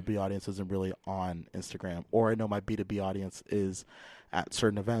 My B2B audience isn't really on Instagram, or I know my B2B audience is at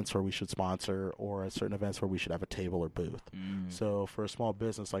certain events where we should sponsor, or at certain events where we should have a table or booth. So for a small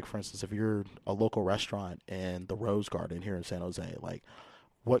business, for instance, if you're a local restaurant in the Rose Garden here in San Jose,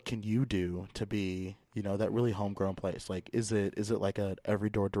 what can you do to be, that really homegrown place? Is it like a every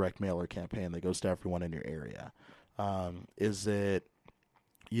door direct mailer campaign that goes to everyone in your area? Is it,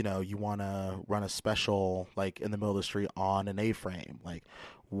 you want to run a special, in the middle of the street on an A-frame?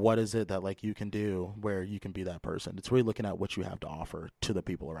 What is it that, you can do where you can be that person? It's really looking at what you have to offer to the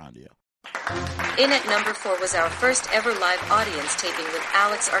people around you. In at number 4 was our first ever live audience taping with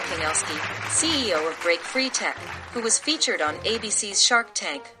Alex Arkanelski, CEO of Break Free Tech, who was featured on ABC's Shark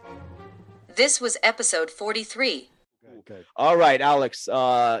Tank. This was episode 43. Good. All right, Alex,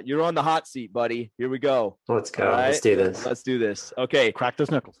 you're on the hot seat, buddy. Here we go. Let's go. Right? Let's do this. Let's do this. Okay. Crack those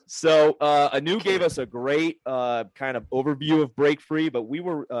knuckles. So Anu gave us a great kind of overview of Break Free, but we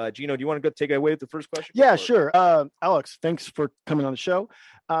were, Gino, do you want to go take it away with the first question? Yeah, sure. Alex, thanks for coming on the show.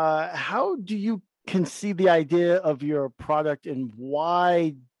 How do you conceive the idea of your product, and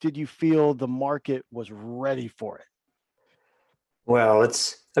why did you feel the market was ready for it? Well,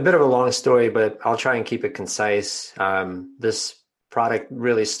 it's a bit of a long story, but I'll try and keep it concise. This product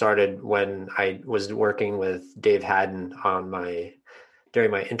really started when I was working with Dave Haddon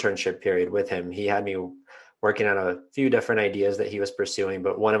during my internship period with him. He had me working on a few different ideas that he was pursuing,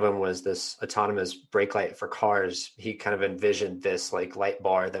 but one of them was this autonomous brake light for cars. He kind of envisioned this light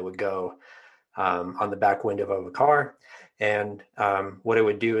bar that would go on the back window of a car. And what it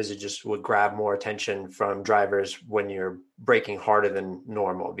would do is it just would grab more attention from drivers when you're braking harder than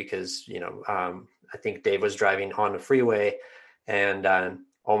normal, because, I think Dave was driving on the freeway and I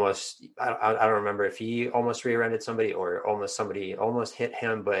don't remember if he almost rear-ended somebody or somebody almost hit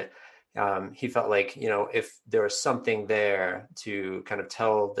him, but he felt like, if there was something there to kind of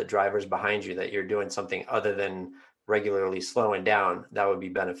tell the drivers behind you that you're doing something other than regularly slowing down, that would be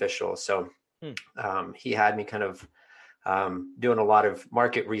beneficial. So he had me kind of doing a lot of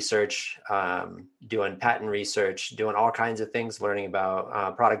market research, doing patent research, doing all kinds of things, learning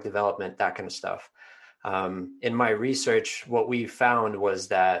about product development, that kind of stuff. In my research, what we found was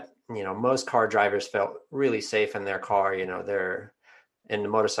that, most car drivers felt really safe in their car. They're in the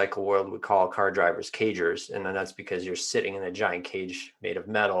motorcycle world, we call car drivers cagers. And then that's because you're sitting in a giant cage made of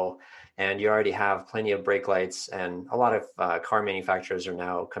metal, and you already have plenty of brake lights. And a lot of car manufacturers are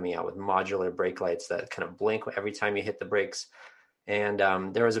now coming out with modular brake lights that kind of blink every time you hit the brakes. And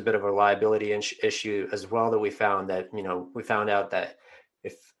there was a bit of a liability issue as well that we found out that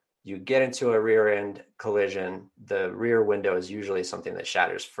if you get into a rear end collision, the rear window is usually something that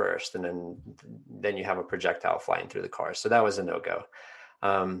shatters first, and then you have a projectile flying through the car. So that was a no-go.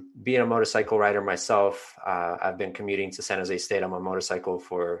 Being a motorcycle rider myself, I've been commuting to San Jose State on my motorcycle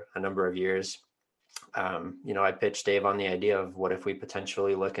for a number of years. I pitched Dave on the idea of what if we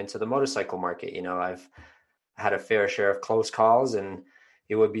potentially look into the motorcycle market. I've had a fair share of close calls, and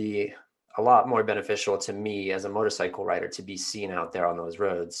it would be a lot more beneficial to me as a motorcycle rider to be seen out there on those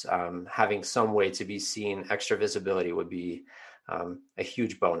roads. Having some way to be seen, extra visibility would be a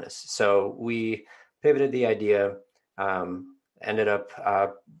huge bonus. So we pivoted the idea, ended up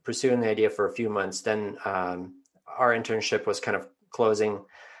pursuing the idea for a few months. Then our internship was kind of closing.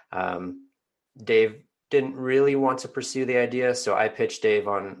 Dave didn't really want to pursue the idea, so I pitched Dave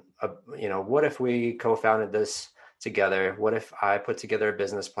on, what if we co-founded this together? What if I put together a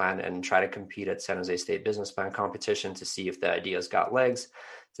business plan and try to compete at San Jose State business plan competition to see if the idea's got legs,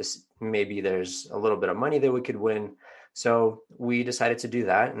 maybe there's a little bit of money that we could win. So we decided to do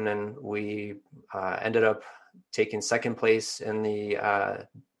that, and then we ended up taking second place in the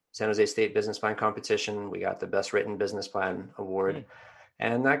San Jose State business plan competition. We got the best written business plan award.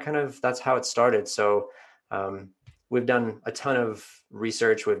 And that's how it started. So we've done a ton of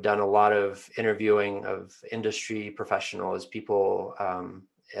research. We've done a lot of interviewing of industry professionals, people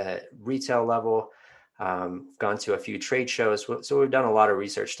at retail level, gone to a few trade shows. So we've done a lot of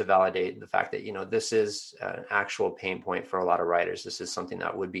research to validate the fact that, this is an actual pain point for a lot of writers. This is something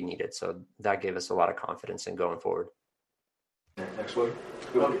that would be needed. So that gave us a lot of confidence in going forward. Next one.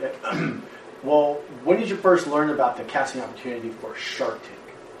 Okay. Well, when did you first learn about the casting opportunity for Shark Tank?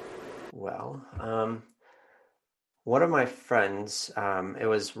 Well, one of my friends, it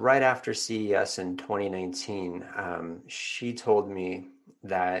was right after CES in 2019. She told me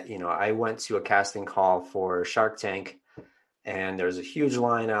that, I went to a casting call for Shark Tank, and there's a huge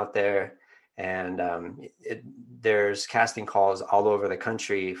line out there, and there's casting calls all over the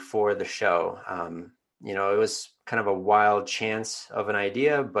country for the show. It was kind of a wild chance of an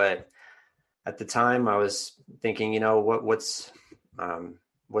idea, but at the time I was thinking, what's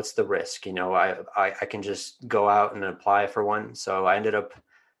the risk? I can just go out and apply for one. So I ended up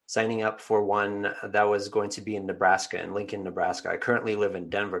signing up for one that was going to be in Nebraska, in Lincoln, Nebraska. I currently live in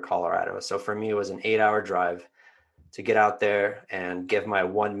Denver, Colorado. So for me, it was an 8-hour drive to get out there and give my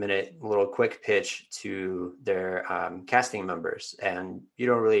 1-minute little quick pitch to their casting members. And you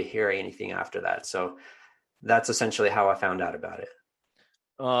don't really hear anything after that. So that's essentially how I found out about it.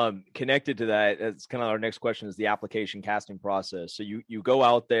 Connected to that, it's kind of our next question, is the application casting process. So you go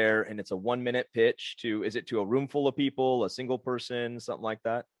out there and it's a 1-minute pitch is it to a room full of people, a single person, something like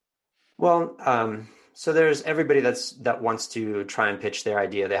that? Well, so there's everybody that wants to try and pitch their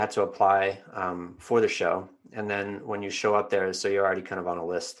idea. They had to apply for the show. And then when you show up there, so you're already kind of on a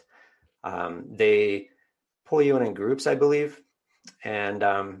list, they pull you in groups, I believe. And,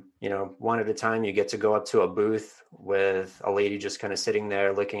 one at a time, you get to go up to a booth with a lady just kind of sitting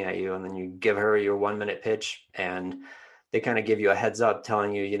there looking at you. And then you give her your 1-minute pitch, and they kind of give you a heads up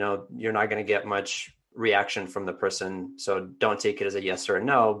telling you, you're not going to get much reaction from the person. So don't take it as a yes or a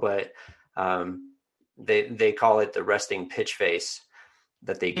no, but they call it the resting pitch face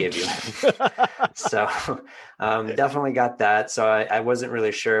that they give you. So definitely got that. So I wasn't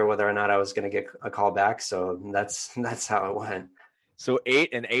really sure whether or not I was going to get a call back. So that's how it went. So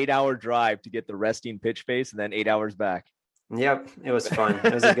an 8-hour drive to get the resting pitch face, and then 8 hours back. Yep, it was fun.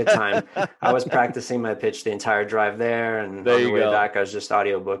 It was a good time. I was practicing my pitch the entire drive there, and on the way back, I was just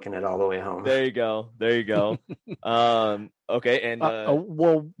audiobooking it all the way home. There you go. Okay, and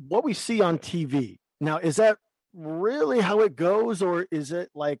well, what we see on TV now, is that really how it goes, or is it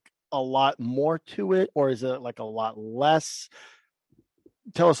like a lot more to it, or is it like a lot less?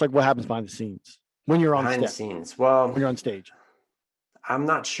 Tell us like what happens behind the scenes when you're on behind the scenes. Well, when you're on stage. I'm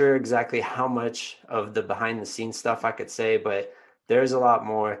not sure exactly how much of the behind the scenes stuff I could say, but there's a lot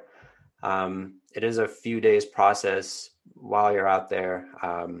more. It is a few days process while you're out there.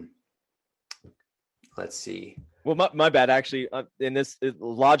 Let's see. Well, my bad. Actually, in this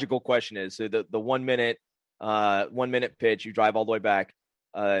logical question is, so the 1 minute, 1 minute pitch, you drive all the way back.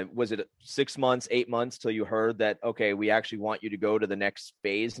 Was it 6 months, 8 months till you heard that, okay, we actually want you to go to the next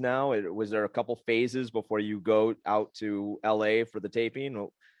phase now? Was there a couple phases before you go out to LA for the taping?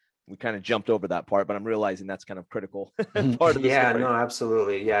 We kind of jumped over that part, but I'm realizing that's kind of critical part of the story. No,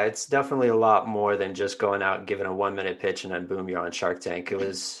 absolutely. Yeah, it's definitely a lot more than just going out and giving a 1-minute pitch and then boom, you're on Shark Tank. It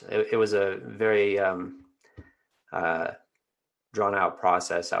was a very drawn out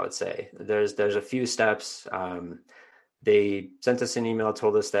process, I would say. There's a few steps. They sent us an email,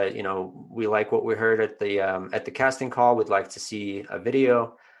 told us that, we like what we heard at the casting call. We'd like to see a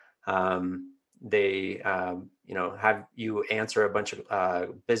video. They, have you answer a bunch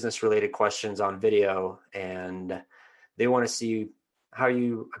of business related questions on video, and they want to see how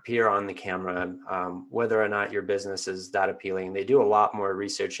you appear on the camera, whether or not your business is that appealing. They do a lot more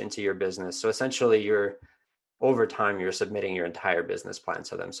research into your business. So essentially over time, you're submitting your entire business plan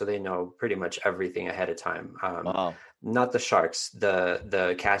to them. So they know pretty much everything ahead of time. Wow. Not the sharks,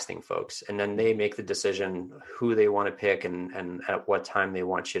 the casting folks. And then they make the decision who they want to pick and at what time they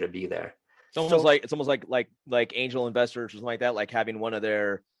want you to be there. It's almost like angel investors or something like that, like having one of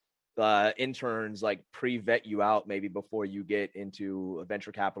their interns like pre-vet you out maybe before you get into a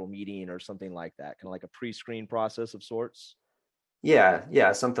venture capital meeting or something like that, kind of like a pre-screen process of sorts.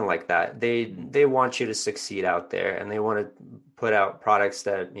 Yeah, something like that. They want you to succeed out there, and they want to put out products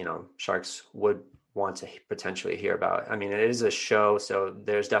that, sharks would want to potentially hear about. I mean, it is a show, so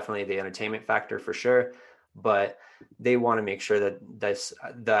there's definitely the entertainment factor for sure, but they want to make sure that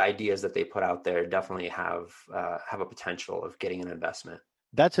the ideas that they put out there definitely have a potential of getting an investment.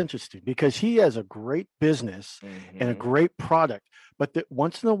 That's interesting because he has a great business and a great product, but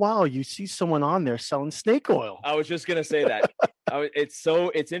once in a while you see someone on there selling snake oil. I was just gonna say that.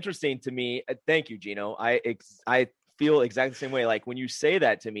 It's interesting to me. Thank you, Gino. I feel exactly the same way. Like when you say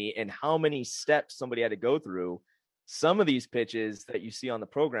that to me and how many steps somebody had to go through, some of these pitches that you see on the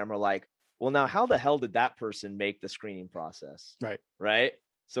program are like, well, now how the hell did that person make the screening process? Right.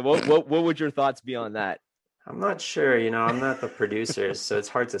 So what would your thoughts be on that? I'm not sure, I'm not the producer, so it's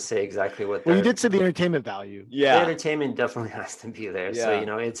hard to say exactly what. Well, you did say the entertainment value. Yeah, the entertainment definitely has to be there. Yeah.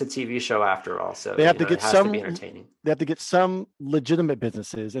 So it's a TV show after all, so they have to get it has some. to be entertaining. They have to get some legitimate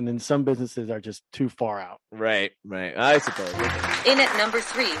businesses, and then some businesses are just too far out. Right. I suppose. In at number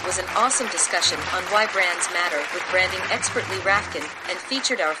 3 was an awesome discussion on why brands matter with branding expert Lee Rafkin and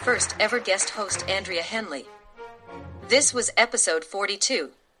featured our first ever guest host Andrea Henley. This was episode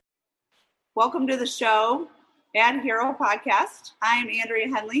 42. Welcome to the show, AdHero podcast. I'm Andrea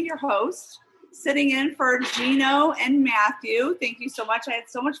Henley, your host, sitting in for Gino and Matthew. Thank you so much. I had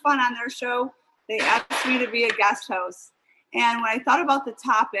so much fun on their show. They asked me to be a guest host. And when I thought about the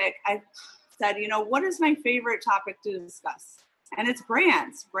topic, I said, what is my favorite topic to discuss? And it's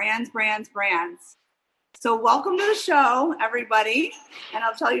brands. So welcome to the show, everybody. And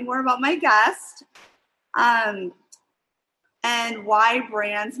I'll tell you more about my guest and why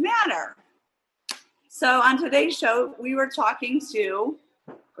brands matter. So on today's show, we were talking to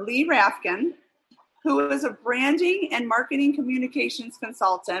Lee Rafkin, who is a branding and marketing communications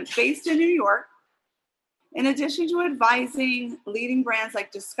consultant based in New York. In addition to advising leading brands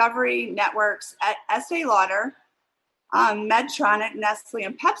like Discovery Networks at Estee Lauder, Medtronic, Nestle,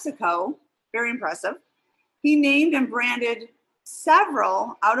 and PepsiCo, very impressive, he named and branded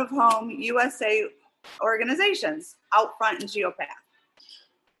several out-of-home USA organizations, Outfront and Geopath,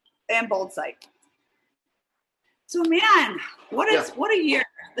 and Bold Sight. So, man, what a year.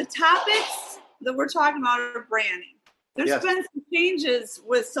 The topics that we're talking about are branding. There's been some changes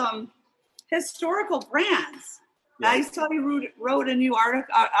with some historical brands. I saw you wrote a new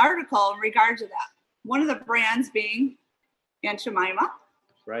article in regard to that. One of the brands being Aunt Jemima.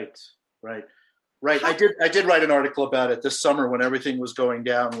 Right. I did write an article about it this summer when everything was going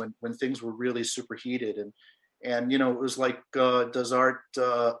down, when things were really superheated, and it was like, does art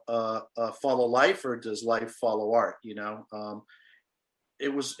follow life, or does life follow art?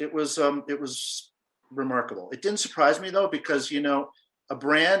 It was remarkable. It didn't surprise me though, because a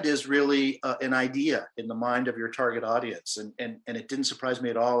brand is really an idea in the mind of your target audience, and it didn't surprise me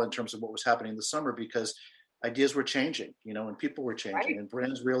at all in terms of what was happening this summer, because ideas were changing, and people were changing, and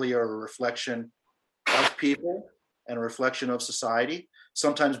brands really are a reflection of people and a reflection of society.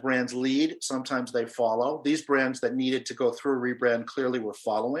 Sometimes brands lead, sometimes they follow. These brands that needed to go through a rebrand clearly were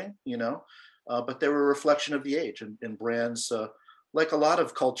following, but they were a reflection of the age, and brands, like a lot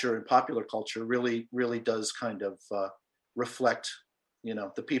of culture and popular culture, really, really does kind of reflect,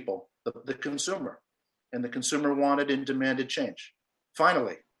 the people, the consumer, and the consumer wanted and demanded change.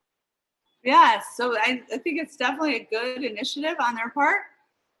 Finally. Yeah, so I think it's definitely a good initiative on their part.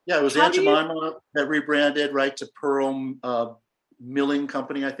 Yeah, it was Aunt Jemima that rebranded, right, to Pearl Milling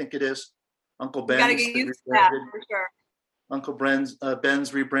Company, I think it is. Uncle Ben's. You gotta get used to that for sure. Uncle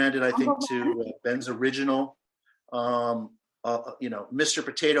Ben's rebranded, I think, to Ben's Original. Mr.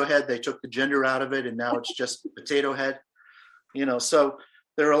 Potato Head, they took the gender out of it, and now it's just Potato Head. So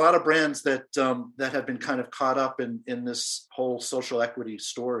there are a lot of brands that have been kind of caught up in this whole social equity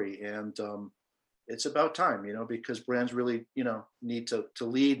story, and it's about time, because brands really, need to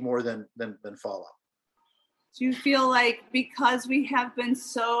lead more than follow. Do you feel like because we have been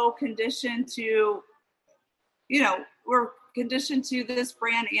so conditioned to, we're conditioned to this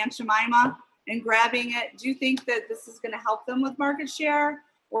brand Aunt Jemima and grabbing it, do you think that this is going to help them with market share?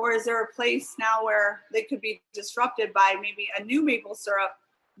 Or is there a place now where they could be disrupted by maybe a new maple syrup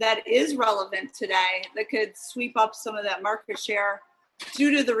that is relevant today that could sweep up some of that market share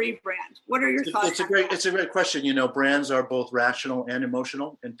due to the rebrand? What are your thoughts? It's a great question. Brands are both rational and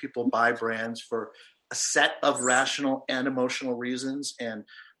emotional, and people buy brands for a set of rational and emotional reasons. And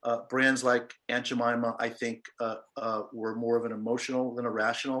brands like Aunt Jemima, I think, were more of an emotional than a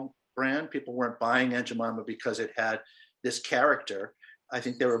rational brand. People weren't buying Aunt Jemima because it had this character. I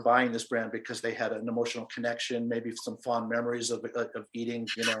think they were buying this brand because they had an emotional connection, maybe some fond memories of eating,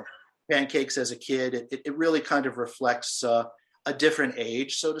 pancakes as a kid. It really kind of reflects a different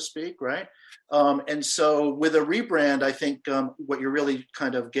age, so to speak, right? And so with a rebrand, I think what you're really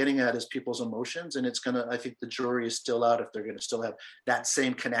kind of getting at is people's emotions, and I think the jury is still out if they're going to still have that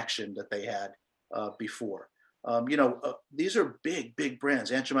same connection that they had before. These are big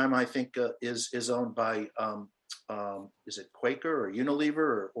brands. Aunt Jemima, I think, is owned by, is it Quaker or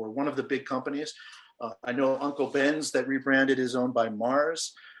Unilever or one of the big companies? I know Uncle Ben's that rebranded is owned by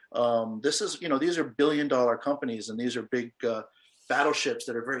Mars. These are billion-dollar companies, and these are big battleships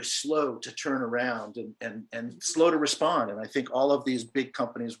that are very slow to turn around and slow to respond. And I think all of these big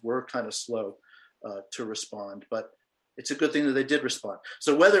companies were kind of slow to respond, but it's a good thing that they did respond.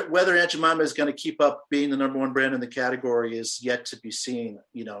 So whether Aunt Jemima is going to keep up being the number one brand in the category is yet to be seen.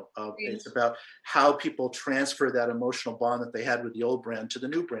 It's about how people transfer that emotional bond that they had with the old brand to the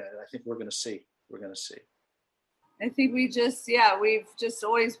new brand. And I think we're going to see. I think we've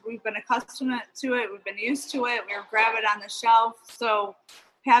been accustomed to it. We've been used to it. We grab it on the shelf. So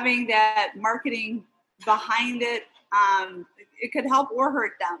having that marketing behind it, it could help or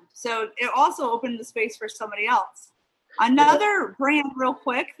hurt them. So it also opened the space for somebody else. Another brand real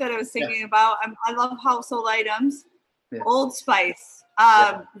quick that I was thinking about, I love household items, Old Spice,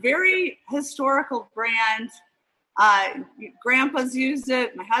 very historical brand. Grandpa's used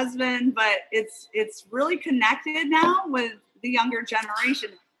it, my husband, but it's really connected now with the younger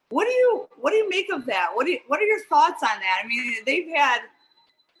generation. What do you make of that? What are your thoughts on that? I mean, they've had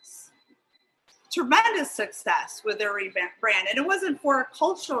tremendous success with their brand, and it wasn't for a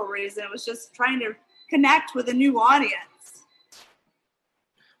cultural reason. It was just trying to connect with a new audience.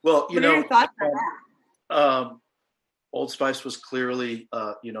 Well, what are your thoughts on that? Old Spice was clearly,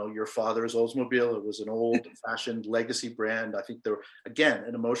 your father's Oldsmobile. It was an old-fashioned legacy brand. I think there were, again,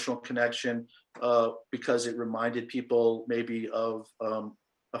 an emotional connection because it reminded people maybe of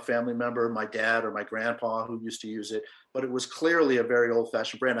a family member, my dad or my grandpa who used to use it. But it was clearly a very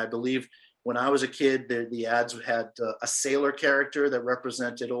old-fashioned brand. I believe when I was a kid, the ads had a sailor character that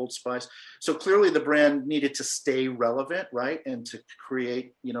represented Old Spice. So clearly the brand needed to stay relevant, right? And to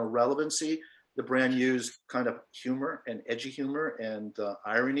create, relevancy. The brand used kind of humor and edgy humor and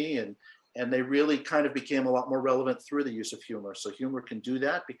irony, and they really kind of became a lot more relevant through the use of humor. So humor can do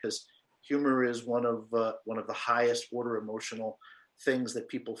that because humor is one of the highest order emotional things that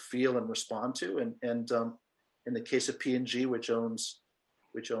people feel and respond to. And in the case of P&G, which owns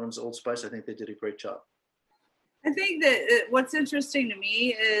Old Spice, I think they did a great job. I think that what's interesting to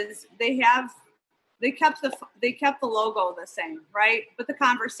me is they kept the logo the same, right? But the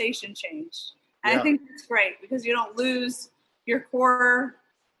conversation changed. And I think that's great because you don't lose your core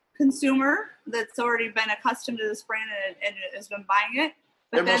consumer that's already been accustomed to this brand and has been buying it.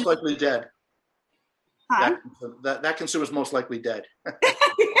 But they're most likely dead. Huh? That consumer's most likely dead.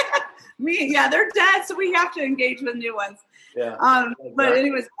 They're dead, so we have to engage with new ones. Yeah. But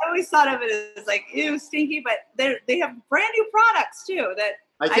anyways, I always thought of it as like, ew, stinky, but they have brand new products too. That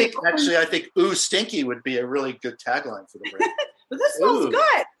I think "ooh, stinky" would be a really good tagline for the brand. But this smells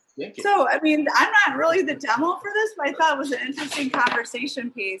good. Stinky. So, I mean, I'm not really the demo for this, but I thought it was an interesting conversation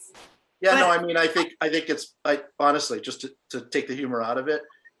piece. Yeah, I think it's honestly, just to take the humor out of it,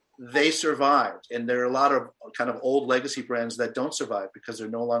 they survived, and there are a lot of kind of old legacy brands that don't survive because they're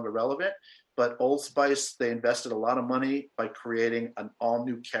no longer relevant. But Old Spice, they invested a lot of money by creating an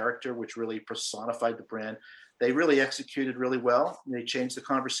all-new character, which really personified the brand. They really executed really well. They changed the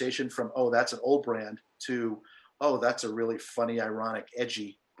conversation from, oh, that's an old brand to, oh, that's a really funny, ironic,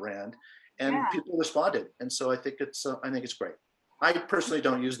 edgy brand. And people responded. And so I think it's great. I personally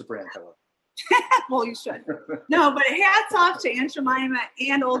don't use the brand, however. Well, you should. No, but hats off to Aunt Jemima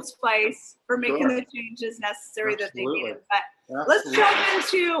and Old Spice for making the changes necessary that they needed. But let's jump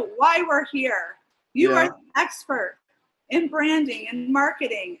into why we're here. You are an expert in branding and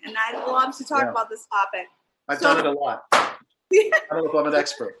marketing, and I'd love to talk about this topic. I've done it a lot. I don't know if I'm an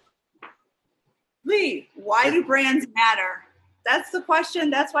expert. Lee, why do brands matter? That's the question.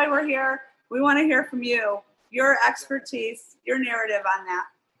 That's why we're here. We want to hear from you, your expertise, your narrative on that.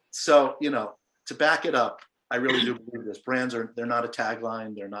 So, to back it up, I really do believe this. Brands they're not a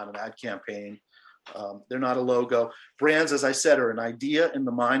tagline. They're not an ad campaign. They're not a logo. Brands, as I said, are an idea in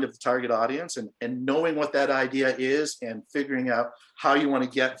the mind of the target audience, and knowing what that idea is and figuring out how you want to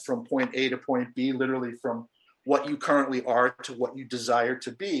get from point A to point B, literally from what you currently are to what you desire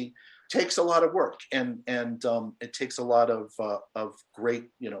to be, takes a lot of work, and it takes a lot of great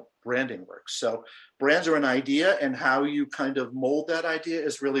branding work. So brands are an idea, and how you kind of mold that idea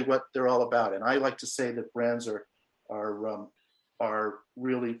is really what they're all about. And I like to say that brands are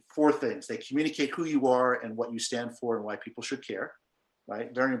really four things. They communicate who you are and what you stand for and why people should care,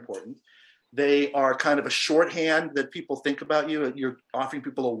 right? Very important. They are kind of a shorthand that people think about you. You're offering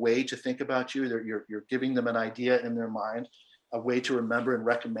people a way to think about you. You're giving them an idea in their mind, a way to remember and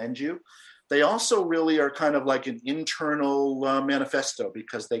recommend you. They also really are kind of like an internal manifesto,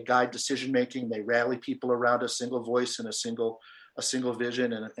 because they guide decision making. They rally people around a single voice and a single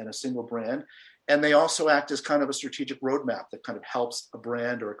vision and a single brand. And they also act as kind of a strategic roadmap that kind of helps a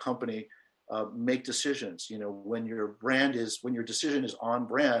brand or a company make decisions. When your decision is on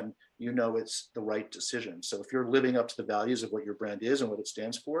brand, it's the right decision. So if you're living up to the values of what your brand is and what it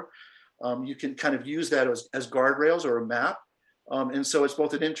stands for, you can kind of use that as guardrails or a map. And so it's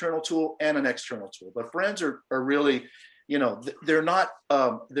both an internal tool and an external tool. But brands are really, they're not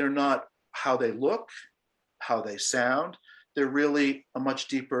how they look, how they sound. They're really a much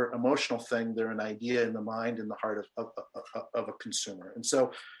deeper emotional thing. They're an idea in the mind and the heart of a consumer. And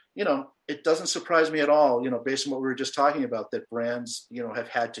so, it doesn't surprise me at all, based on what we were just talking about, that brands, have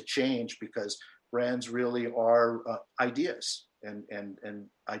had to change, because brands really are ideas, and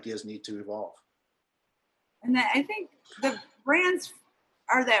ideas need to evolve. And then I think the brands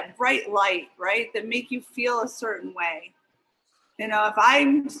are that bright light, right, that make you feel a certain way. If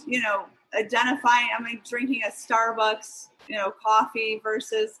I'm, identifying, I'm like drinking a Starbucks, coffee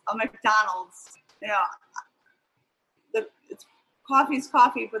versus a McDonald's, coffee's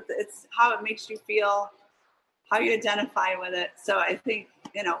coffee, but it's how it makes you feel, how you identify with it. So I think,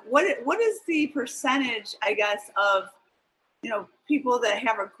 what is the percentage, I guess, of, people that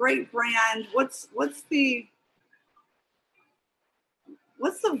have a great brand? What's the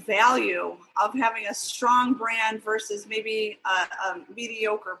value of having a strong brand versus maybe a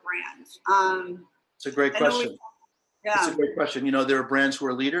mediocre brand? It's a great question. It's a great question. There are brands who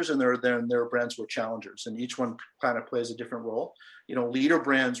are leaders, and there are brands who are challengers, and each one kind of plays a different role. Leader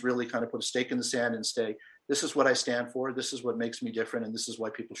brands really kind of put a stake in the sand and say, this is what I stand for, this is what makes me different, and this is why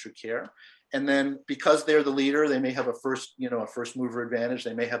people should care. And then because they're the leader, they may have a first mover advantage.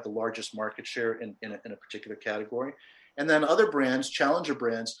 They may have the largest market share in a particular category. And then other brands, challenger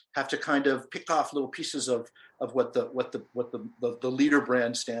brands, have to kind of pick off little pieces of what the leader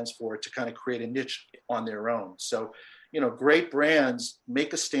brand stands for to kind of create a niche on their own. So, great brands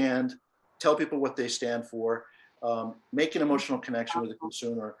make a stand, tell people what they stand for, make an emotional connection with the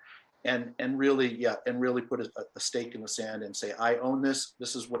consumer, and really put a stake in the sand and say, I own this.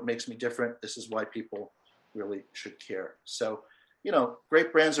 This is what makes me different. This is why people really should care. So,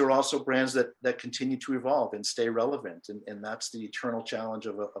 great brands are also brands that continue to evolve and stay relevant. And that's the eternal challenge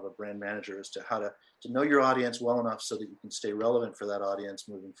of a brand manager, is to how to know your audience well enough so that you can stay relevant for that audience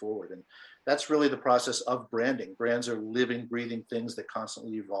moving forward. And that's really the process of branding. Brands are living, breathing things that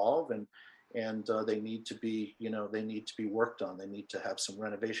constantly evolve, and they need to be, they need to be worked on. They need to have some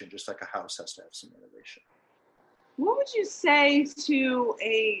renovation, just like a house has to have some renovation. What would you say to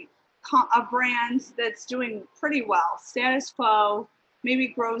a brand that's doing pretty well, status quo, maybe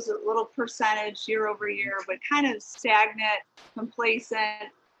grows a little percentage year over year, but kind of stagnant, complacent?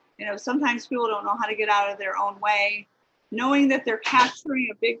 Sometimes people don't know how to get out of their own way, knowing that they're capturing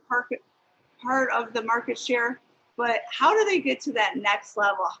a big part of the market share, but how do they get to that next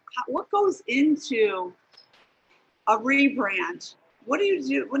level? What goes into a rebrand? What do you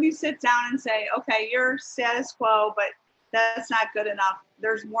do when you sit down and say, okay, you're status quo, but that's not good enough.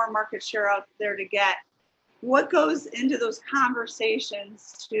 There's more market share out there to get. What goes into those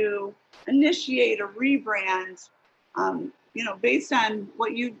conversations to initiate a rebrand, based on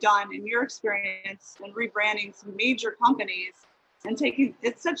what you've done in your experience in rebranding some major companies and taking,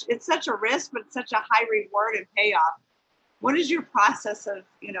 it's such a risk, but it's such a high reward and payoff. What is your process of,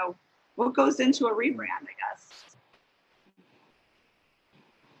 what goes into a rebrand, I guess?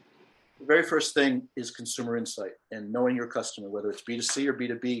 The very first thing is consumer insight and knowing your customer, whether it's B2C or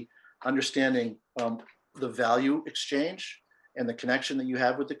B2B, understanding the value exchange and the connection that you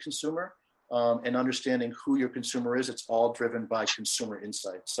have with the consumer, and understanding who your consumer is. It's all driven by consumer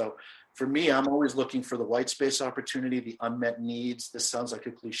insight. So for me, I'm always looking for the white space opportunity, the unmet needs. This sounds like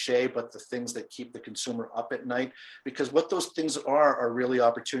a cliche, but the things that keep the consumer up at night, because what those things are really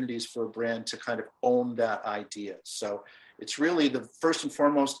opportunities for a brand to kind of own that idea. So it's really the first and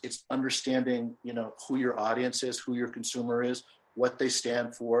foremost, it's understanding, who your audience is, who your consumer is, what they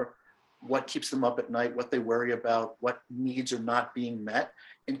stand for, what keeps them up at night, what they worry about, what needs are not being met,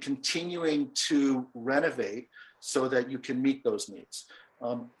 and continuing to renovate so that you can meet those needs.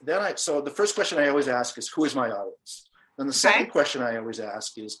 So the first question I always ask is, who is my audience? Then the second question I always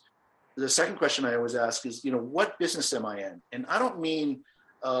ask is, what business am I in? And I don't mean,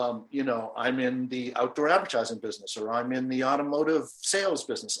 I'm in the outdoor advertising business, or I'm in the automotive sales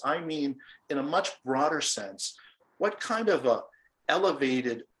business. I mean, in a much broader sense, what kind of a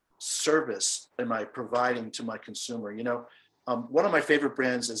elevated service am I providing to my consumer? One of my favorite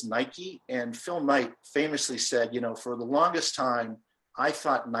brands is Nike, and Phil Knight famously said, for the longest time, I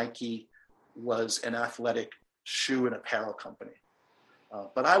thought Nike was an athletic shoe and apparel company.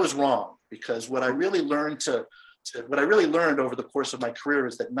 But I was wrong, because what I really learned over the course of my career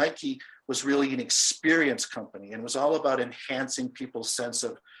is that Nike was really an experience company, and it was all about enhancing people's sense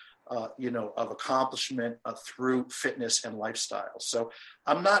of accomplishment through fitness and lifestyle. So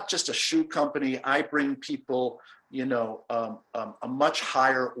I'm not just a shoe company. I bring people, a much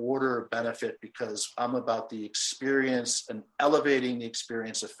higher order benefit, because I'm about the experience and elevating the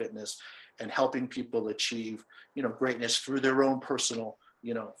experience of fitness and helping people achieve, greatness through their own personal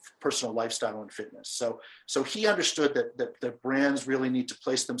lifestyle and fitness. So he understood that brands really need to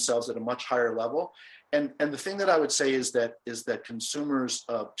place themselves at a much higher level. And the thing that I would say is that consumers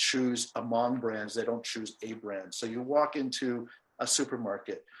choose among brands. They don't choose a brand. So you walk into a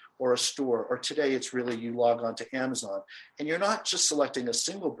supermarket or a store, or today it's really, you log on to Amazon, and you're not just selecting a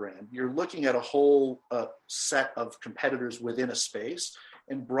single brand. You're looking at a whole set of competitors within a space,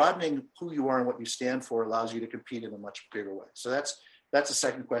 and broadening who you are and what you stand for allows you to compete in a much bigger way. So that's the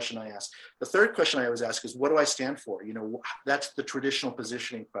second question I ask. The third question I always ask is, what do I stand for? That's the traditional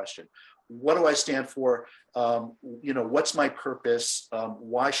positioning question. What do I stand for? What's my purpose?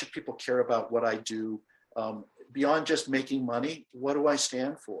 Why should people care about what I do? Beyond just making money, what do I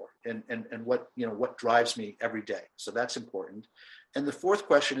stand for? And what drives me every day? So that's important. And the fourth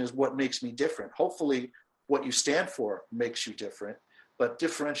question is, what makes me different? Hopefully what you stand for makes you different, but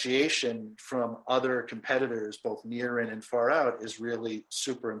differentiation from other competitors, both near in and far out, is really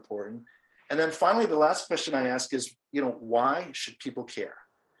super important. And then finally, the last question I ask is, why should people care?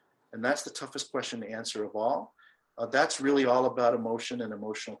 And that's the toughest question to answer of all. That's really all about emotion and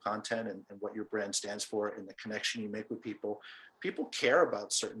emotional content, and what your brand stands for, and the connection you make with people. People care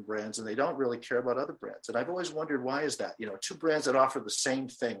about certain brands, and they don't really care about other brands. And I've always wondered, why is that? Two brands that offer the same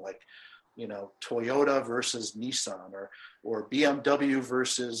thing, like Toyota versus Nissan, or BMW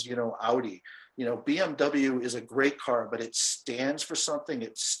versus Audi. BMW is a great car, but it stands for something.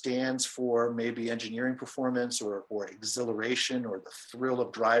 It stands for maybe engineering performance, or exhilaration, or the thrill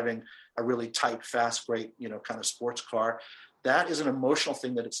of driving a really tight, fast, great, kind of sports car. That is an emotional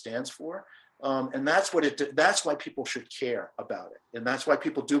thing that it stands for. And that's why people should care about it. And that's why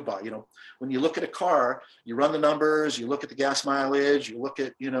people do buy. When you look at a car, you run the numbers, you look at the gas mileage, you look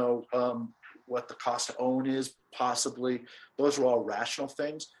at, what the cost to own is, possibly. Those are all rational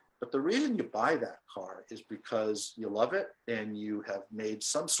things. But the reason you buy that car is because you love it, and you have made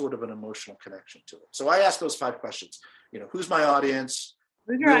some sort of an emotional connection to it. So I ask those 5 questions. Who's my audience?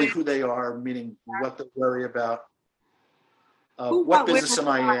 Really who they are, meaning what they worry about. What business am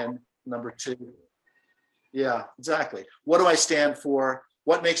I in? Number 2. Yeah, exactly. What do I stand for?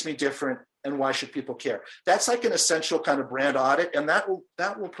 What makes me different? And why should people care? That's like an essential kind of brand audit, and that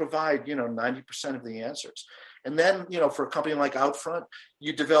will provide 90% of the answers. And then for a company like Outfront,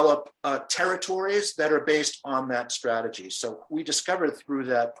 you develop territories that are based on that strategy. So we discovered through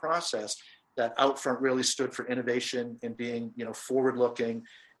that process that Outfront really stood for innovation and being forward-looking,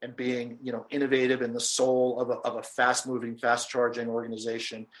 and being innovative in the soul of a fast-moving, fast-charging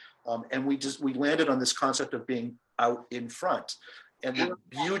organization. And we landed on this concept of being out in front. And the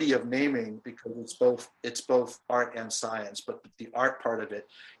beauty of naming, because it's both art and science, but the art part of it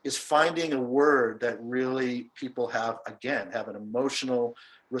is finding a word that really people have an emotional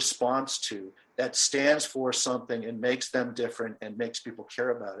response to, that stands for something and makes them different and makes people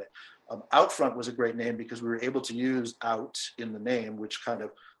care about it. Outfront was a great name because we were able to use out in the name, which kind of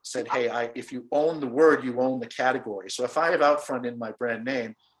said, hey, if you own the word, you own the category. So if I have Outfront in my brand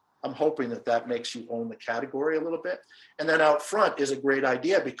name, I'm hoping that makes you own the category a little bit. And then out front is a great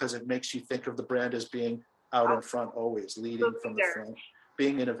idea because it makes you think of the brand as being out in front always, leading from the front,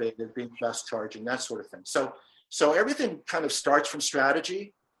 being innovative, being fast charging, that sort of thing. So everything kind of starts from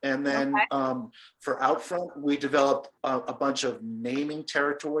strategy. And then for Outfront, we developed a bunch of naming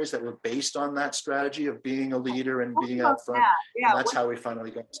territories that were based on that strategy of being a leader and being out front. Yeah. And that's how we finally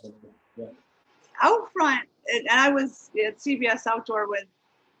got to the Outfront. And I was at CBS Outdoor when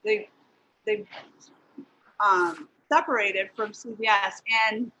they separated from CBS,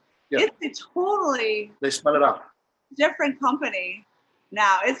 and it's a totally they spun it up different company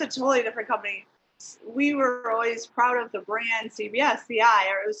now. It's a totally different company. we were always proud of the brand CBS, CI,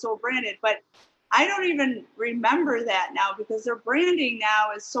 or it was so branded, but I don't even remember that now because their branding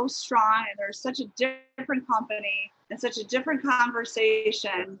now is so strong and they're such a different company and such a different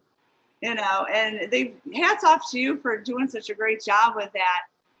conversation, you know, and hats off to you for doing such a great job with that.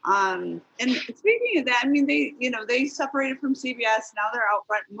 And speaking of that, I mean, they separated from CBS. Now they're out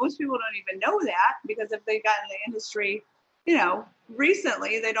front. Most people don't even know that because if they got in the industry, you know,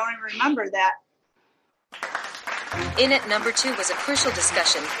 recently, they don't even remember that. In at number 2 was a crucial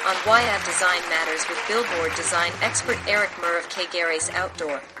discussion on why ad design matters with billboard design expert Eric Murr of K. Gary's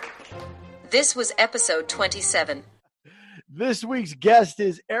Outdoor. This was episode 27. This week's guest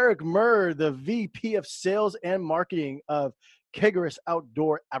is Eric Murr, the VP of Sales and Marketing of Kegaris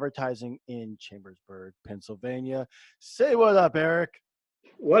Outdoor Advertising in Chambersburg, Pennsylvania. Say what up, Eric.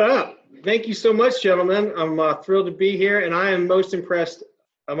 What up? Thank you so much, gentlemen. I'm thrilled to be here, and I am most impressed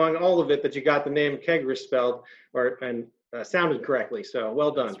among all of it that you got the name Kegaris spelled and sounded correctly. So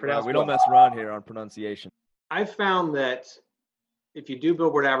well done. Right. We don't mess around here on pronunciation. I've found that if you do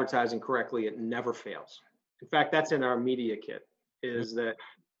billboard advertising correctly, it never fails. In fact, that's in our media kit, is that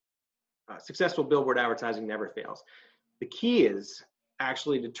successful billboard advertising never fails. The key is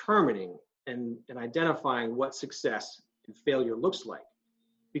actually determining and identifying what success and failure looks like.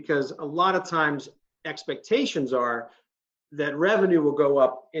 Because a lot of times expectations are that revenue will go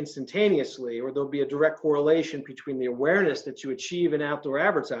up instantaneously, or there'll be a direct correlation between the awareness that you achieve in outdoor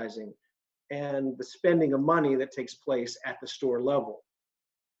advertising and the spending of money that takes place at the store level.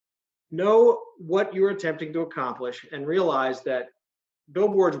 Know what you're attempting to accomplish and realize that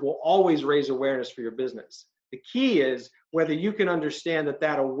billboards will always raise awareness for your business. The key is whether you can understand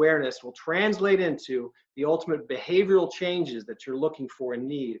that awareness will translate into the ultimate behavioral changes that you're looking for and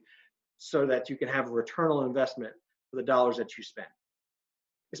need so that you can have a return on investment for the dollars that you spend.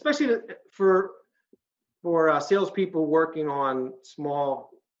 Especially for salespeople working on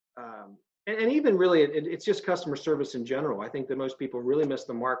small, and even really, it's just customer service in general. I think that most people really miss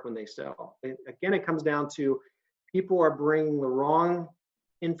the mark when they sell. Again, it comes down to people are bringing the wrong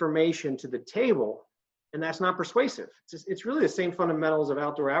information to the table, and that's not persuasive. It's really the same fundamentals of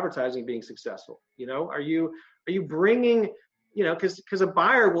outdoor advertising being successful. You know, are you bringing, you know, because a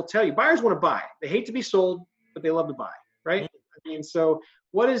buyer will tell you, buyers want to buy. They hate to be sold, but they love to buy, right? I mean, so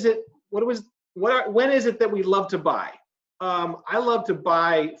when is it that we love to buy? I love to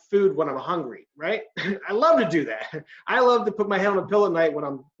buy food when I'm hungry, right? I love to do that. I love to put my head on a pillow at night when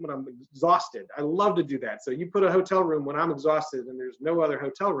I'm exhausted. I love to do that. So you put a hotel room when I'm exhausted and there's no other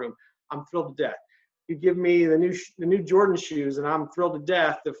hotel room, I'm thrilled to death. You give me the new Jordan shoes and I'm thrilled to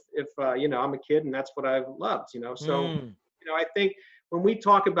death if you know, I'm a kid and that's what I've loved, you know. So you know, I think when we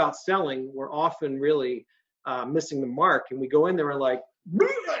talk about selling, we're often really missing the mark, and we go in there and like,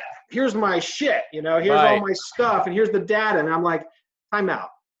 here's my shit, you know, here's all my stuff, and here's the data, and I'm like, time out.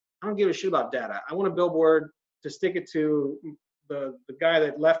 I don't give a shit about data. I want a billboard to stick it to the guy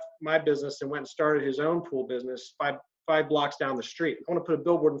that left my business and went and started his own pool business five blocks down the street. I want to put a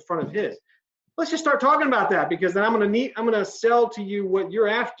billboard in front of his. Let's just start talking about that, because then I'm going to sell to you what you're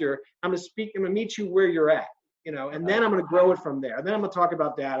after. I'm going to meet you where you're at, you know, and then I'm going to grow it from there. And then I'm going to talk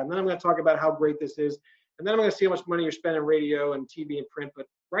about data, and then I'm going to talk about how great this is. And then I'm going to see how much money you're spending on radio and TV and print. But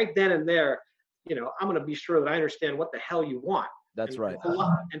right then and there, you know, I'm going to be sure that I understand what the hell you want. That's right.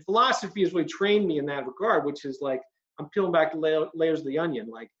 And philosophy has really trained me in that regard, which is like, I'm peeling back the layers of the onion.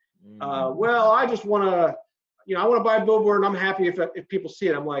 Like, well, I just want to, you know, I want to buy a billboard and I'm happy if people see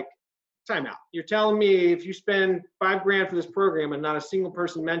it. I'm like, time out. You're telling me if you spend $5,000 for this program and not a single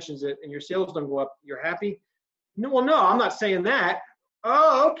person mentions it and your sales don't go up, you're happy? No, well, no, I'm not saying that.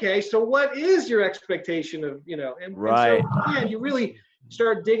 Oh, okay. So what is your expectation of, you know, and so again, you really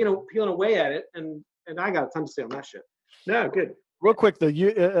start peeling away at it. And I got a ton to say on that shit. No, good. Real quick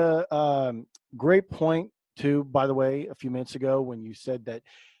though, great point too, by the way, a few minutes ago when you said that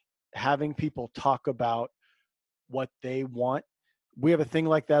having people talk about what they want. We have a thing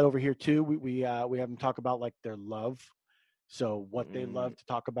like that over here too. We have them talk about like their love. So what they love to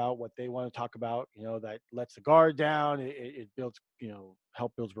talk about, what they want to talk about, you know, that lets the guard down. It builds, you know,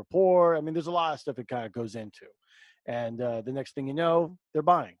 builds rapport. I mean, there's a lot of stuff it kind of goes into. And the next thing you know, they're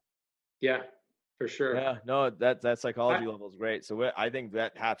buying. Yeah, for sure. Yeah, no, that psychology level is great. So I think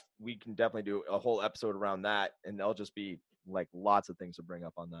we can definitely do a whole episode around that, and there'll just be like lots of things to bring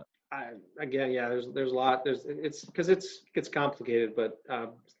up on that. There's a lot. It's because it gets complicated, but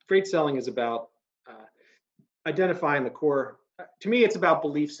great selling is about identifying the core. To me, it's about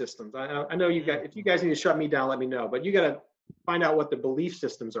belief systems. I know if you guys need to shut me down, let me know. But you got to find out what the belief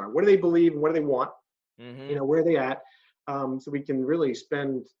systems are. What do they believe and what do they want? You know, where are they at? So we can really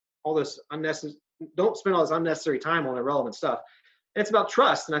spend all this don't spend all this unnecessary time on irrelevant stuff. And it's about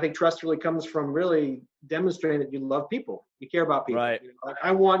trust. And I think trust really comes from really demonstrating that you love people. You care about people. Right. You know, like,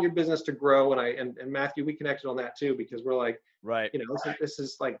 I want your business to grow. And Matthew, we connected on that too, because we're like, right. You know, this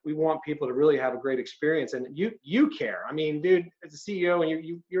is like, we want people to really have a great experience. And you care. I mean, dude, as a CEO,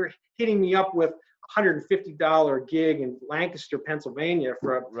 and you're hitting me up with $150 gig in Lancaster, Pennsylvania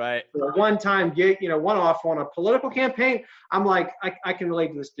for a one-time gig, you know, one-off on a political campaign. I'm like, I can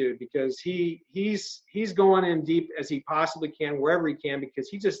relate to this dude, because he's going in deep as he possibly can, wherever he can,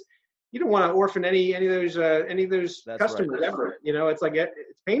 because you don't want to orphan any of those customers ever. You know, it's like, it's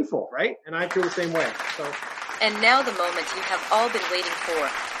painful, right? And I feel the same way. So. And now the moment you have all been waiting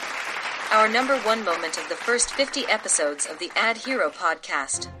for. Our number one moment of the first 50 episodes of the AdHero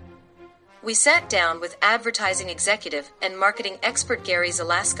podcast. We sat down with advertising executive and marketing expert Gary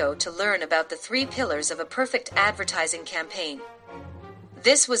Zelasco to learn about the 3 pillars of a perfect advertising campaign.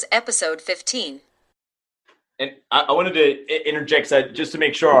 This was episode 15. And I wanted to interject just to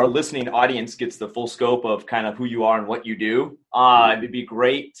make sure our listening audience gets the full scope of kind of who you are and what you do. It'd be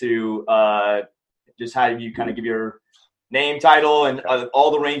great to just have you kind of give your name, title, and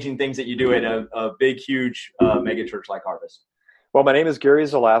all the ranging things that you do at a big, huge mega church like Harvest. Well, my name is Gary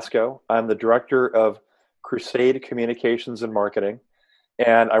Zelasco. I'm the director of Crusade Communications and Marketing,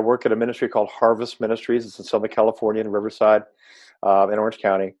 and I work at a ministry called Harvest Ministries. It's in Southern California in Riverside, in Orange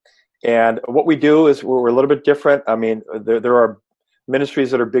County. And what we do is we're a little bit different. I mean, there are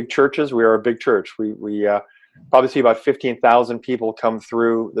ministries that are big churches. We are a big church. We probably see about 15,000 people come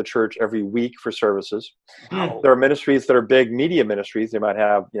through the church every week for services. Wow. There are ministries that are big media ministries. They might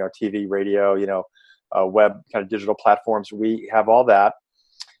have, you know, TV, radio, you know, web kind of digital platforms. We have all that.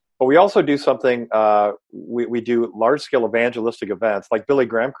 But we also do something, we do large-scale evangelistic events like Billy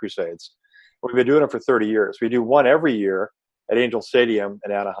Graham Crusades. We've been doing it for 30 years. We do one every year at Angel Stadium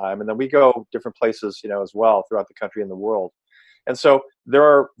in Anaheim, and then we go different places, you know, as well throughout the country and the world. And so there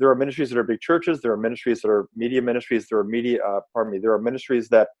are ministries that are big churches. There are ministries that are media ministries. There are ministries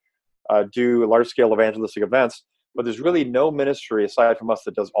that do large-scale evangelistic events. But there's really no ministry aside from us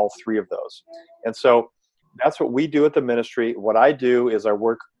that does all 3 of those. And so that's what we do at the ministry. What I do is I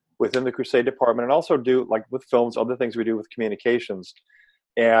work within the Crusade department and also do, like with films, other things we do with communications,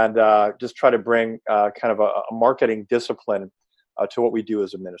 and just try to bring kind of a marketing discipline to what we do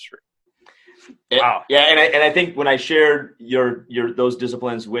as a ministry. Wow. Yeah, and I think when I shared your those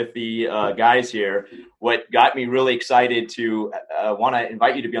disciplines with the guys here, what got me really excited to want to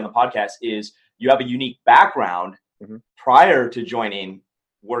invite you to be on the podcast is you have a unique background prior to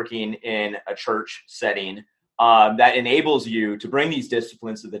working in a church setting that enables you to bring these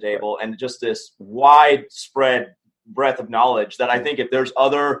disciplines to the table, and just this widespread breadth of knowledge that I think if there's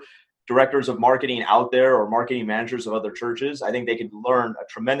other directors of marketing out there or marketing managers of other churches, I think they could learn a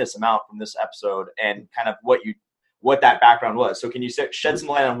tremendous amount from this episode and kind of what that background was. So can you shed some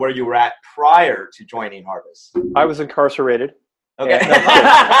light on where you were at prior to joining Harvest? I was incarcerated. Okay.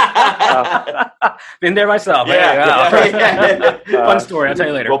 Been there myself. Yeah. Fun story. I'll tell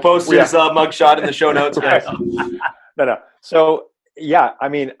you later. We'll post his mugshot in the show notes, guys. No. So, yeah, I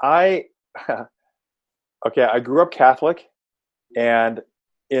mean, I grew up Catholic, and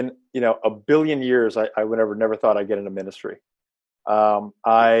in, you know, a billion years, I would never thought I'd get into ministry.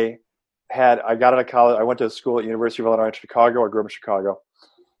 I got out of college. I went to school at University of Illinois in Chicago. I grew up in Chicago,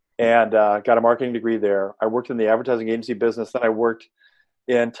 and got a marketing degree there. I worked in the advertising agency business. Then I worked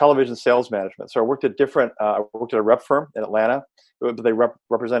in television sales management. So I worked at I worked at a rep firm in Atlanta, but they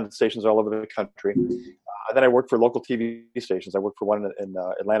represented stations all over the country. Then I worked for local TV stations. I worked for one in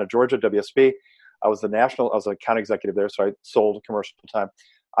Atlanta, Georgia, WSB. I was an account executive there, so I sold commercial time.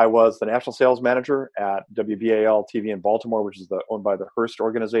 I was the national sales manager at WBAL TV in Baltimore, which is owned by the Hearst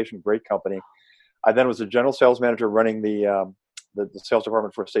organization, great company. I then was a general sales manager running the sales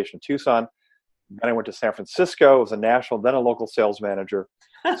department for a station in Tucson. Then I went to San Francisco, was a national, then a local sales manager.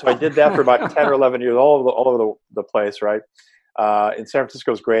 So I did that for about 10 or 11 years, all over the place, right? In San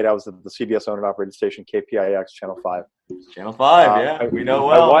Francisco was great. I was at the CBS owned and operated station, KPIX, Channel 5. Channel 5, yeah, we know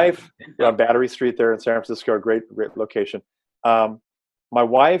well. My wife, on Battery Street there in San Francisco, a great location. My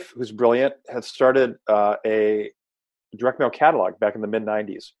wife, who's brilliant, had started a direct mail catalog back in the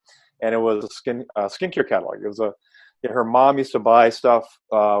mid-'90s, and it was a skincare catalog. It was her mom used to buy stuff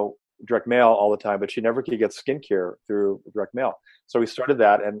direct mail all the time, but she never could get skincare through direct mail. So we started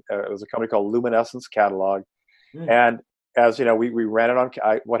that, and it was a company called Luminescence Catalog. And as you know, we ran it on.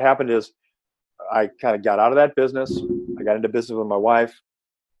 What happened is, I kind of got out of that business. I got into business with my wife.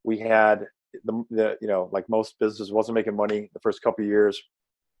 We had the like most businesses, wasn't making money the first couple of years.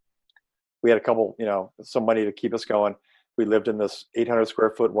 We had some money to keep us going. We lived in this 800 square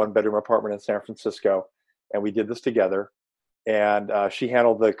foot, 1-bedroom apartment in San Francisco, and we did this together. And she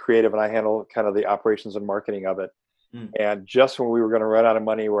handled the creative, and I handled kind of the operations and marketing of it. And just when we were going to run out of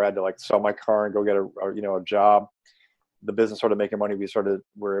money, where I had to like sell my car and go get a job, the business started making money. We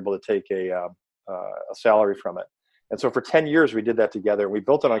were able to take a salary from it. And so for 10 years, we did that together, and we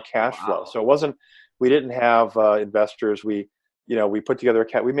built it on cash flow. So it wasn't, we didn't have investors. We put together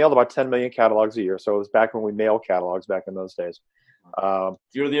we mailed about 10 million catalogs a year. So it was back when we mailed catalogs back in those days.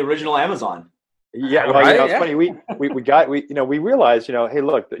 You're the original Amazon. Yeah. Well, right? It's funny. We realized, hey,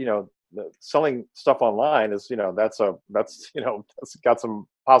 look, selling stuff online is, that's got some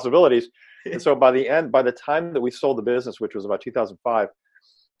possibilities. And so by the time that we sold the business, which was about 2005,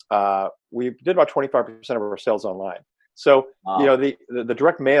 we did about 25% of our sales online. So, the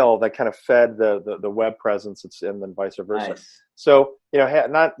direct mail that kind of fed the web presence, and then vice versa. Nice. So,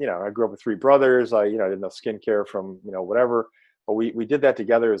 I grew up with 3 brothers. I didn't know skincare from, whatever, but we did that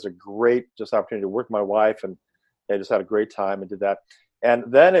together. It was a great opportunity to work with my wife, and I just had a great time and did that. And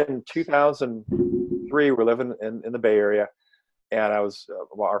then in 2003, we're living in the Bay Area, and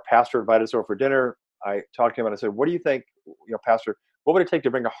our pastor invited us over for dinner. I talked to him and I said, what do you think, Pastor, what would it take to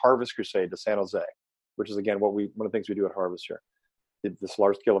bring a Harvest Crusade to San Jose? Which is, again, one of the things we do at Harvest here, this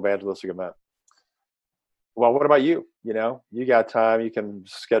large-scale evangelistic event. Well, what about you? You got time, you can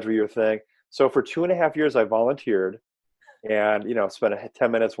schedule your thing. So for 2.5 years, I volunteered, and spent 10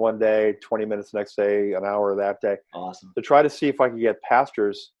 minutes one day, 20 minutes next day, an hour that day. Awesome. To try to see if I could get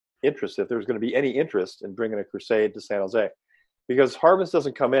pastors interested, if there was going to be any interest in bringing a crusade to San Jose. Because Harvest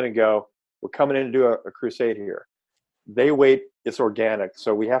doesn't come in and go, we're coming in to do a crusade here. They wait, it's organic.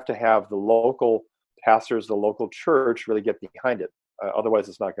 So we have to have the local pastors, the local church really get behind it. Otherwise,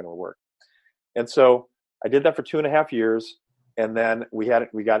 it's not going to work. And so I did that for 2.5 years. And then we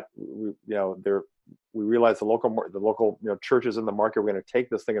realized the local churches in the market were going to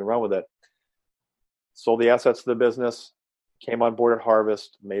take this thing and run with it. Sold the assets to the business, came on board at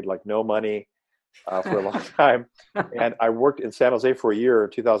Harvest, made like no money for a long time. And I worked in San Jose for a year,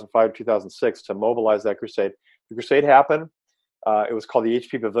 2005, 2006, to mobilize that crusade. The crusade happened. It was called the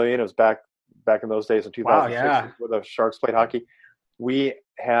HP Pavilion. It was back in those days in 2006 where the Sharks played hockey. We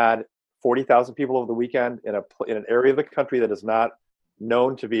had 40,000 people over the weekend in an area of the country that is not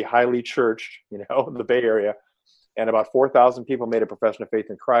known to be highly churched, the Bay Area. And about 4,000 people made a profession of faith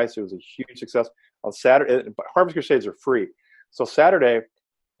in Christ. It was a huge success. On Saturday, Harvest Crusades are free. So Saturday,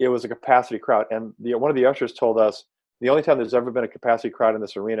 it was a capacity crowd. And one of the ushers told us the only time there's ever been a capacity crowd in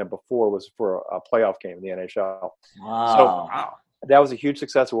this arena before was for a playoff game in the NHL. Wow. So that was a huge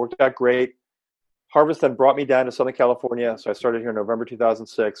success. It worked out great. Harvest then brought me down to Southern California. So I started here in November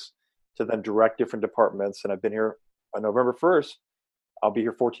 2006 to then direct different departments. And I've been here on November 1st. I'll be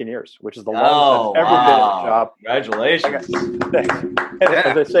here 14 years, which is the longest I've ever been in a job. Congratulations.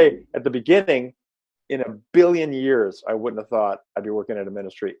 As I say, at the beginning, in a billion years, I wouldn't have thought I'd be working in a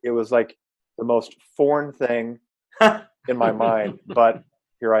ministry. It was like the most foreign thing in my mind, but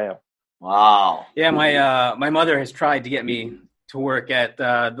here I am. Wow. Yeah, my mother has tried to get me to work at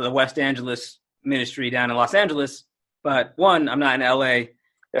the West Angeles ministry down in Los Angeles, but 1, I'm not in LA,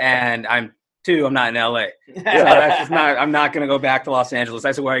 and I'm not in LA. So that's just I'm not going to go back to Los Angeles.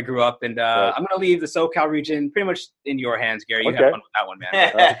 That's where I grew up, and I'm going to leave the SoCal region pretty much in your hands, Gary. You have fun with that one,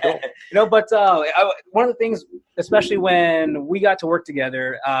 man. Cool. But one of the things, especially when we got to work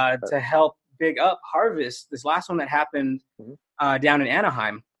together to help big up Harvest, this last one that happened down in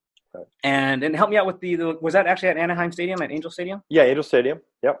Anaheim, and help me out with was that actually at Anaheim Stadium, at Angel Stadium? Yeah, Angel Stadium.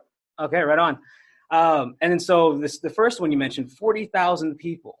 Yep. Okay, right on. And then so the first one you mentioned, 40,000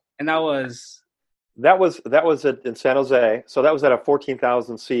 people. And that was in San Jose. So that was at a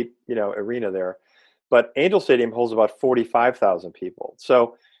 14,000 seat, arena there. But Angel Stadium holds about 45,000 people.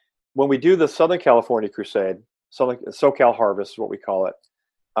 So when we do the Southern California Crusade, SoCal Harvest is what we call it.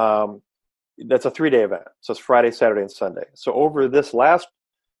 That's a 3-day event. So it's Friday, Saturday, and Sunday. So over this last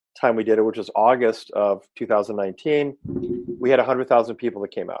time we did it, which was August of 2019, we had 100,000 people that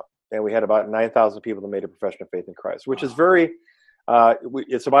came out. And we had about 9,000 people that made a profession of faith in Christ, which is very,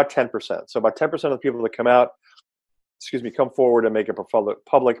 it's about 10%. So about 10% of the people that come out, come forward and make a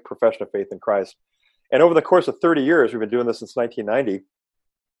public profession of faith in Christ. And over the course of 30 years, we've been doing this since 1990.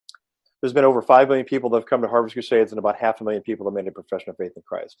 There's been over 5 million people that have come to Harvest Crusades and about 500,000 people that made a profession of faith in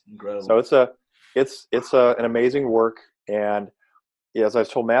Christ. Incredible. So it's an amazing work. And as I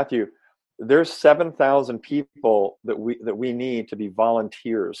told Matthew, there's 7,000 people that we need to be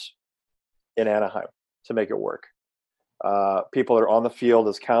volunteers in Anaheim to make it work. People that are on the field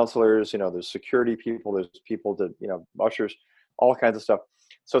as counselors, there's security people, there's people that, ushers, all kinds of stuff.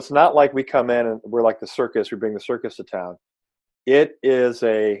 So it's not like we come in and we're like the circus, we bring the circus to town. it is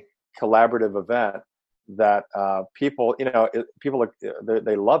a collaborative event that people,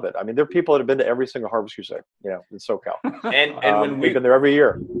 they love it. I mean, there are people that have been to every single Harvest Crusade, in SoCal. And when we've been there every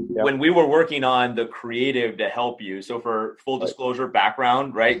year. Yeah. When we were working on the creative to help you, so for full disclosure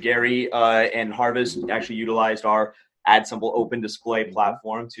background, right, Gary and Harvest actually utilized our Ad Symbol open display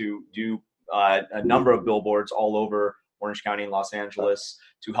platform to do a number of billboards all over Orange County and Los Angeles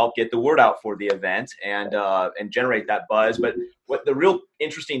to help get the word out for the event and generate that buzz. But what the real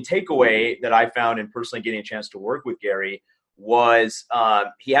interesting takeaway that I found in personally getting a chance to work with Gary was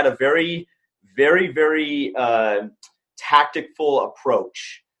he had a very, very, very tactful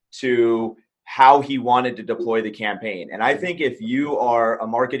approach to how he wanted to deploy the campaign. And I think if you are a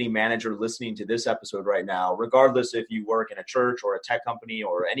marketing manager listening to this episode right now, regardless if you work in a church or a tech company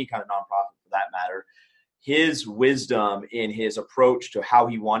or any kind of nonprofit for that matter, his wisdom in his approach to how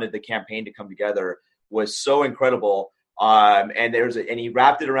he wanted the campaign to come together was so incredible. And he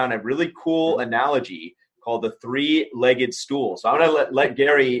wrapped it around a really cool analogy called the three-legged stool. So I'm going to let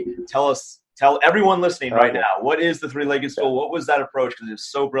Gary tell everyone listening right now, what is the three-legged stool? What was that approach? Because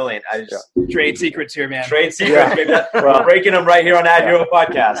it's so brilliant. Trade secrets here, man. Trade secrets. Yeah. We're breaking them right here on AdHero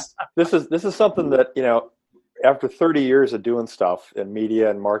Podcast. This is something that, after 30 years of doing stuff in media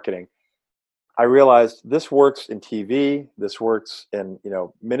and marketing, I realized this works in TV, this works in,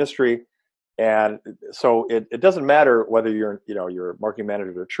 ministry. And so it doesn't matter whether you're a marketing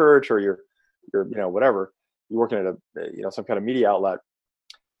manager at a church or you're whatever, you're working at some kind of media outlet.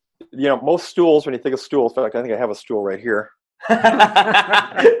 Most stools, when you think of stools, in fact, I think I have a stool right here.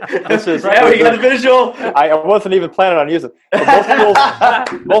 This is right. You got the visual. I wasn't even planning on using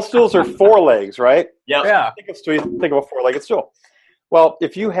it. Most stools are 4 legs, right? Yep. Yeah. Think of a 4-legged stool. Well,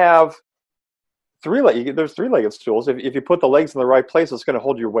 if you have there's 3-legged stools. If you put the legs in the right place, it's going to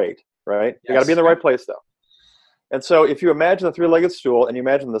hold your weight, right? You got to be in the right place, though. And so, if you imagine the 3-legged stool and you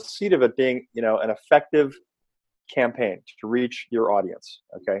imagine the seat of it being, an effective campaign to reach your audience,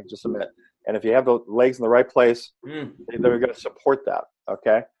 okay, just a minute. And if you have the legs in the right place, they're going to support that,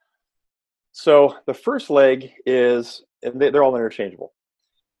 okay? So the first leg is, and they're all interchangeable.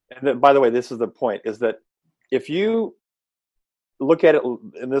 And then, by the way, this is the point, is that if you look at it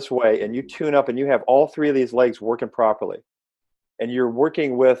in this way and you tune up and you have all 3 of these legs working properly, and you're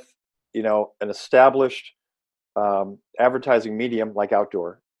working with, an established advertising medium like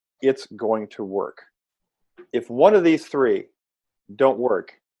outdoor, it's going to work. If one of these 3 don't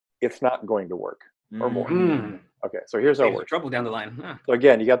work, it's not going to work or more. Okay, so here's how it works. Trouble down the line. Huh. So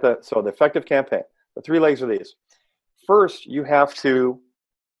again, you got the effective campaign. The 3 legs are these. First, you have to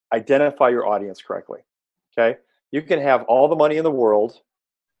identify your audience correctly. Okay, you can have all the money in the world,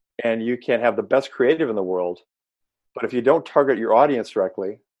 and you can have the best creative in the world, but if you don't target your audience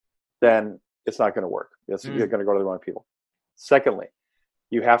directly, then it's not going to work. You're going to go to the wrong people. Secondly,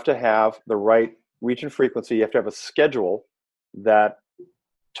 you have to have the right reach and frequency. You have to have a schedule that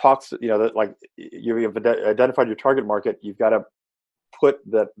talks, that like you have identified your target market. You've got to put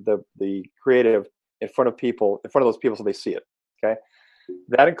the creative in front of those people so they see it. Okay.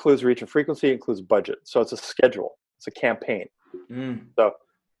 That includes reach and frequency, includes budget. So it's a schedule. It's a campaign. So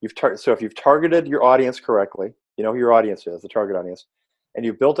if you've targeted your audience correctly, you know who your audience is, the target audience, and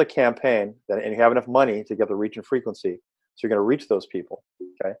you've built a campaign and you have enough money to get the reach and frequency, so you're going to reach those people.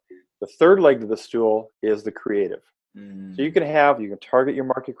 Okay. The third leg to the stool is the creative. So you can target your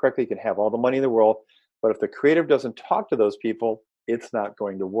market correctly, you can have all the money in the world, but if the creative doesn't talk to those people, it's not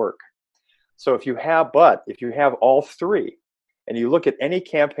going to work. So if you have all 3, and you look at any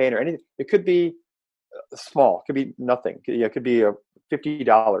campaign or anything, it could be small, it could be nothing, it could be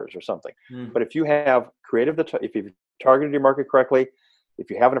 $50 or something. But if you have creative, if you've targeted your market correctly, if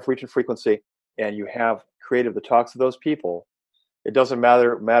you have enough reach and frequency, and you have creative that talks to those people, it doesn't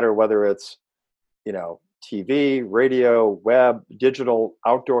matter whether it's TV, radio, web, digital,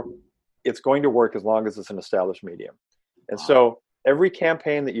 outdoor, it's going to work as long as it's an established medium. And so every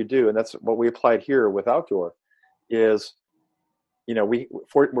campaign that you do, and that's what we applied here with outdoor, is,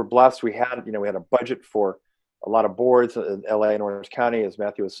 we're blessed. We had a budget for a lot of boards in LA and Orange County, as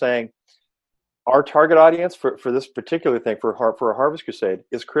Matthew was saying. Our target audience for this particular thing, for a Harvest Crusade,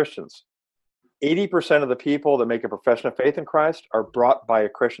 is Christians. 80% of the people that make a profession of faith in Christ are brought by a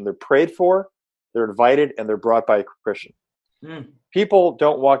Christian. They're prayed for, they're invited, and they're brought by a Christian. People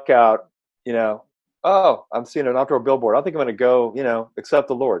don't walk out, oh, I'm seeing an outdoor billboard, I think I'm going to go, accept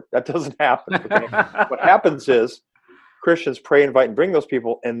the Lord. That doesn't happen. Okay? What happens is Christians pray, invite, and bring those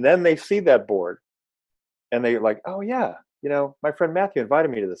people, and then they see that board, and they're like, oh yeah, my friend Matthew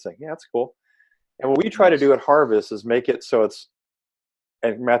invited me to this thing. Yeah, that's cool. And what we try to do at Harvest is make it so it's,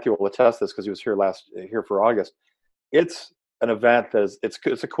 and Matthew will attest this because he was here for August, it's an event that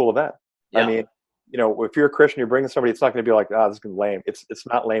it's a cool event. Yeah. I mean, if you're a Christian, you're bringing somebody, it's not going to be like, this is going to be lame. It's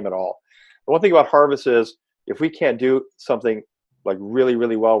not lame at all. The one thing about Harvest is if we can't do something like really,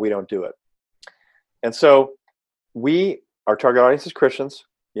 really well, we don't do it. And so our target audience is Christians.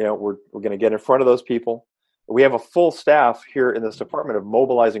 We're going to get in front of those people. We have a full staff here in this department of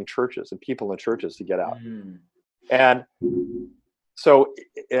mobilizing churches and people in churches to get out. And so,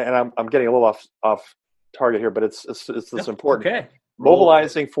 and I'm getting a little off target here, but it's important. Okay.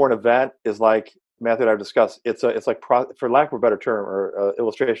 Mobilizing for an event is like Matthew and I have discussed. It's like for lack of a better term or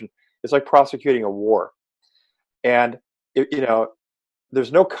illustration, it's like prosecuting a war. And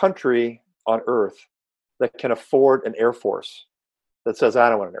there's no country on earth that can afford an air force that says, I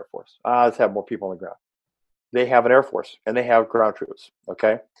don't want an air force. Let's have more people on the ground. They have an air force and they have ground troops.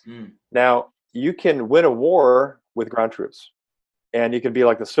 Okay. Now you can win a war with ground troops, and you can be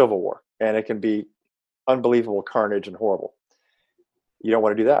like the Civil War, and it can be unbelievable carnage and horrible. You don't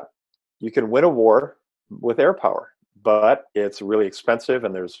want to do that. You can win a war with air power, but it's really expensive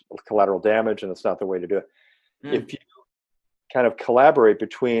and there's collateral damage, and it's not the way to do it. If you kind of collaborate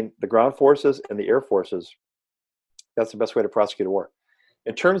between the ground forces and the air forces, that's the best way to prosecute a war.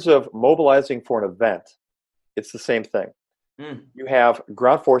 In terms of mobilizing for an event, it's the same thing. You have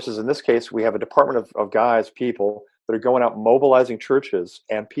ground forces. In this case, we have a department of people that are going out mobilizing churches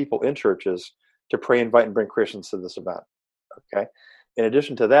and people in churches to pray, invite, and bring Christians to this event. Okay. In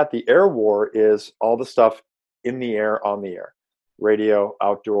addition to that, the air war is all the stuff in the air, on the air, radio,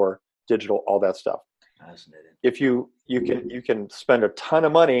 outdoor, digital, all that stuff. Fascinating. If you can spend a ton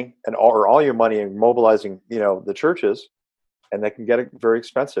of money or all your money in mobilizing, the churches, and that can get very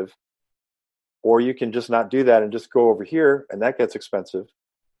expensive. Or you can just not do that and just go over here, and that gets expensive.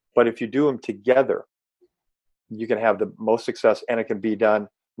 But if you do them together, you can have the most success, and it can be done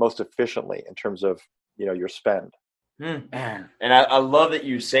most efficiently in terms of your spend. Man. And I love that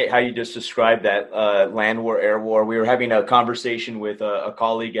you say how you just described that land war, air war. We were having a conversation with a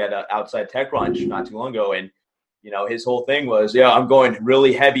colleague at Outside Tech Crunch not too long ago, and his whole thing was, I'm going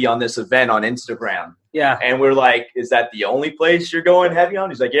really heavy on this event on Instagram. Yeah. And we're like, is that the only place you're going heavy on?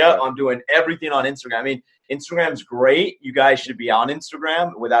 He's like, yeah, I'm doing everything on Instagram. I mean, Instagram's great. You guys should be on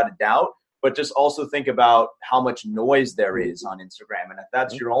Instagram without a doubt. But just also think about how much noise there is on Instagram. And if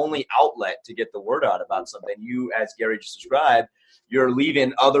that's your only outlet to get the word out about something, you, as Gary just described, you're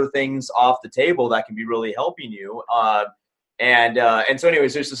leaving other things off the table that can be really helping you. And so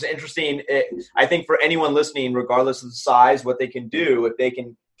anyways, there's this interesting, I think for anyone listening, regardless of the size, what they can do, if they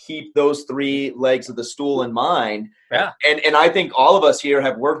can keep those three legs of the stool in mind. Yeah. And I think all of us here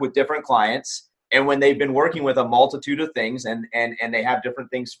have worked with different clients, and when they've been working with a multitude of things and they have different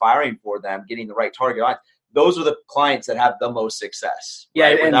things firing for them, getting the right target on, those are the clients that have the most success. Yeah,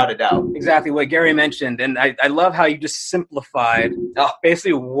 right? Without a doubt. Exactly what Gary mentioned. And I love how you just simplified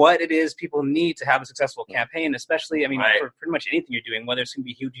basically what it is people need to have a successful campaign, especially, for pretty much anything you're doing, whether it's going to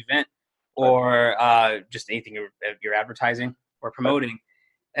be a huge event or just anything you're advertising or promoting.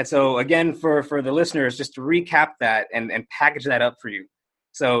 And so, again, for the listeners, just to recap that and package that up for you.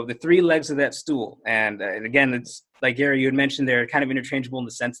 So the three legs of that stool, and again, it's like Gary, you had mentioned, they're kind of interchangeable in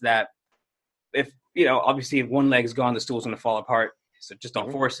the sense that if, obviously if one leg's gone, the stool's going to fall apart. So just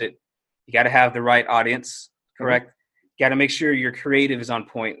don't force it. You got to have the right audience, correct? You got to make sure your creative is on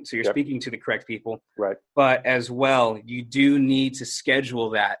point, so you're speaking to the correct people. Right. But as well, you do need to schedule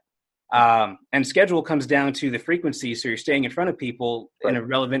that. And schedule comes down to the frequency, so you're staying in front of people in a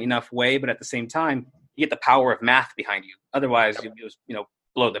relevant enough way, but at the same time, you get the power of math behind you. Otherwise, you just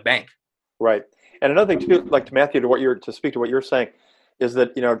blow the bank. Right. And another thing too, like to Matthew, to speak to what you're saying, is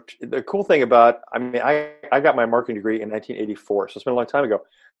that the cool thing about, I got my marketing degree in 1984, so it's been a long time ago.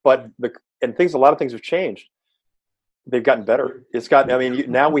 But a lot of things have changed. They've gotten better.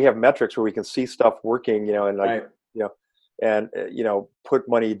 Now we have metrics where we can see stuff working, put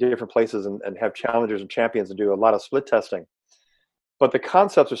money in different places and have challengers and champions and do a lot of split testing. But the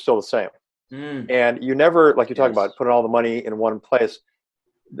concepts are still the same. And you never, like you talk about, putting all the money in one place.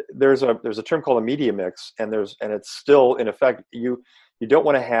 There's a term called a media mix, and it's still in effect. You don't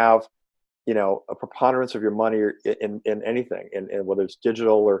want to have, a preponderance of your money in anything, and whether it's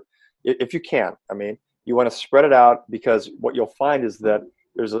digital or if you can. You want to spread it out, because what you'll find is that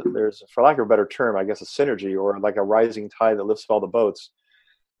there's for lack of a better term, I guess, a synergy, or like a rising tide that lifts all the boats,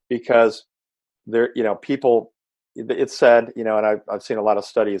 because people. It's said, and I've seen a lot of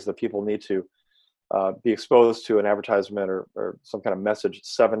studies that people need to be exposed to an advertisement or some kind of message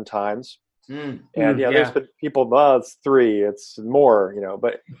 7 times. There's been people, it's 3, it's more,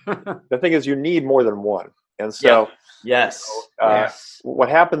 but the thing is, you need more than one. And so, yes. What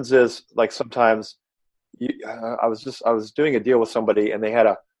happens is, like, sometimes, I was doing a deal with somebody, and they had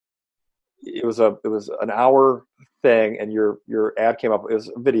it was an hour thing, and your ad came up. It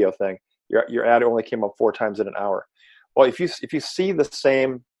was a video thing. Your ad only came up 4 times in an hour. Well, if you see the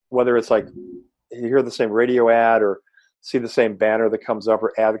same, whether it's like you hear the same radio ad or see the same banner that comes up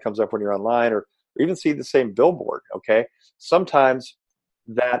or ad that comes up when you're online, or even see the same billboard, okay, sometimes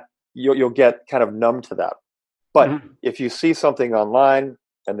that you'll get kind of numb to that. But if you see something online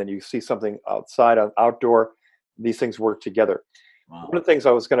and then you see something outside on outdoor, these things work together. Wow. One of the things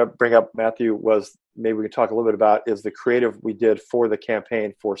I was going to bring up, Matthew, was maybe we can talk a little bit about is the creative we did for the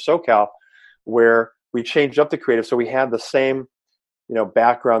campaign for SoCal, where we changed up the creative. So we had the same,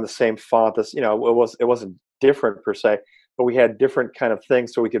 background, the same font, it wasn't different per se, but we had different kind of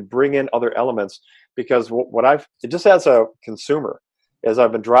things so we could bring in other elements, because it just as a consumer, as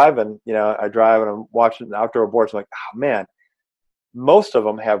I've been driving, I drive and I'm watching the outdoor boards. I'm like, oh man, most of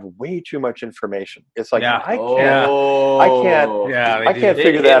them have way too much information. It's like, I can't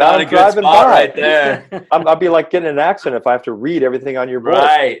figure that out. I'm driving by right there. I'll be like getting in an accident if I have to read everything on your board.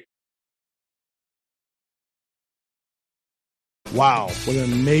 Right. Wow, what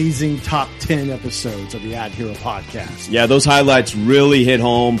an amazing top 10 episodes of the AdHero podcast. Yeah, those highlights really hit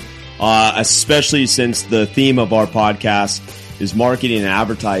home, especially since the theme of our podcast is marketing and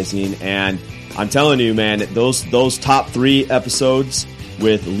advertising. And I'm telling you, man, those top 3 episodes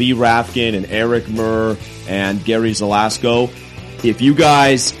with Lee Rafkin and Eric Murr and Gary Zelasco, if you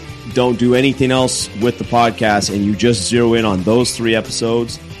guys don't do anything else with the podcast and you just zero in on those 3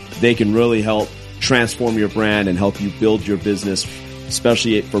 episodes, they can really help transform your brand and help you build your business,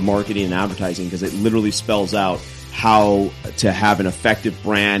 especially for marketing and advertising, because it literally spells out how to have an effective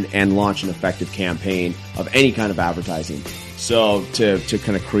brand and launch an effective campaign of any kind of advertising. So to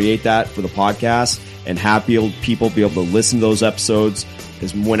kind of create that for the podcast and have people be able to listen to those episodes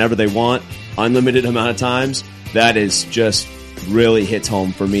is whenever they want, unlimited amount of times, that is just really hits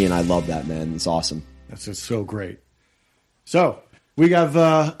home for me. And I love that, man. It's awesome. That's just so great. So we have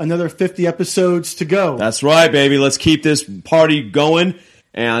another 50 episodes to go. That's right, baby. Let's keep this party going.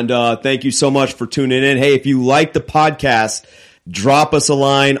 And thank you so much for tuning in. Hey, if you like the podcast, drop us a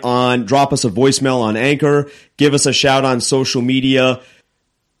voicemail on Anchor. Give us a shout on social media.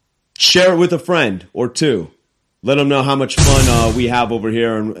 Share it with a friend or 2. Let them know how much fun we have over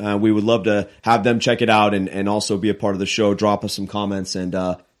here. And we would love to have them check it out and also be a part of the show. Drop us some comments and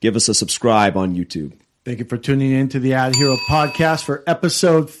give us a subscribe on YouTube. Thank you for tuning in to the AdHero podcast for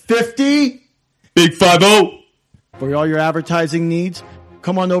episode 50. Big 50. For all your advertising needs,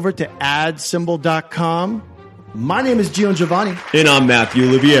 come on over to adsymbol.com. My name is Gio Giovanni. And I'm Matthew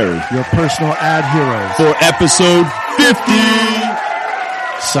Olivieri. Your personal ad heroes. For episode 50.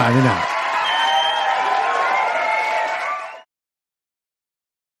 Signing out.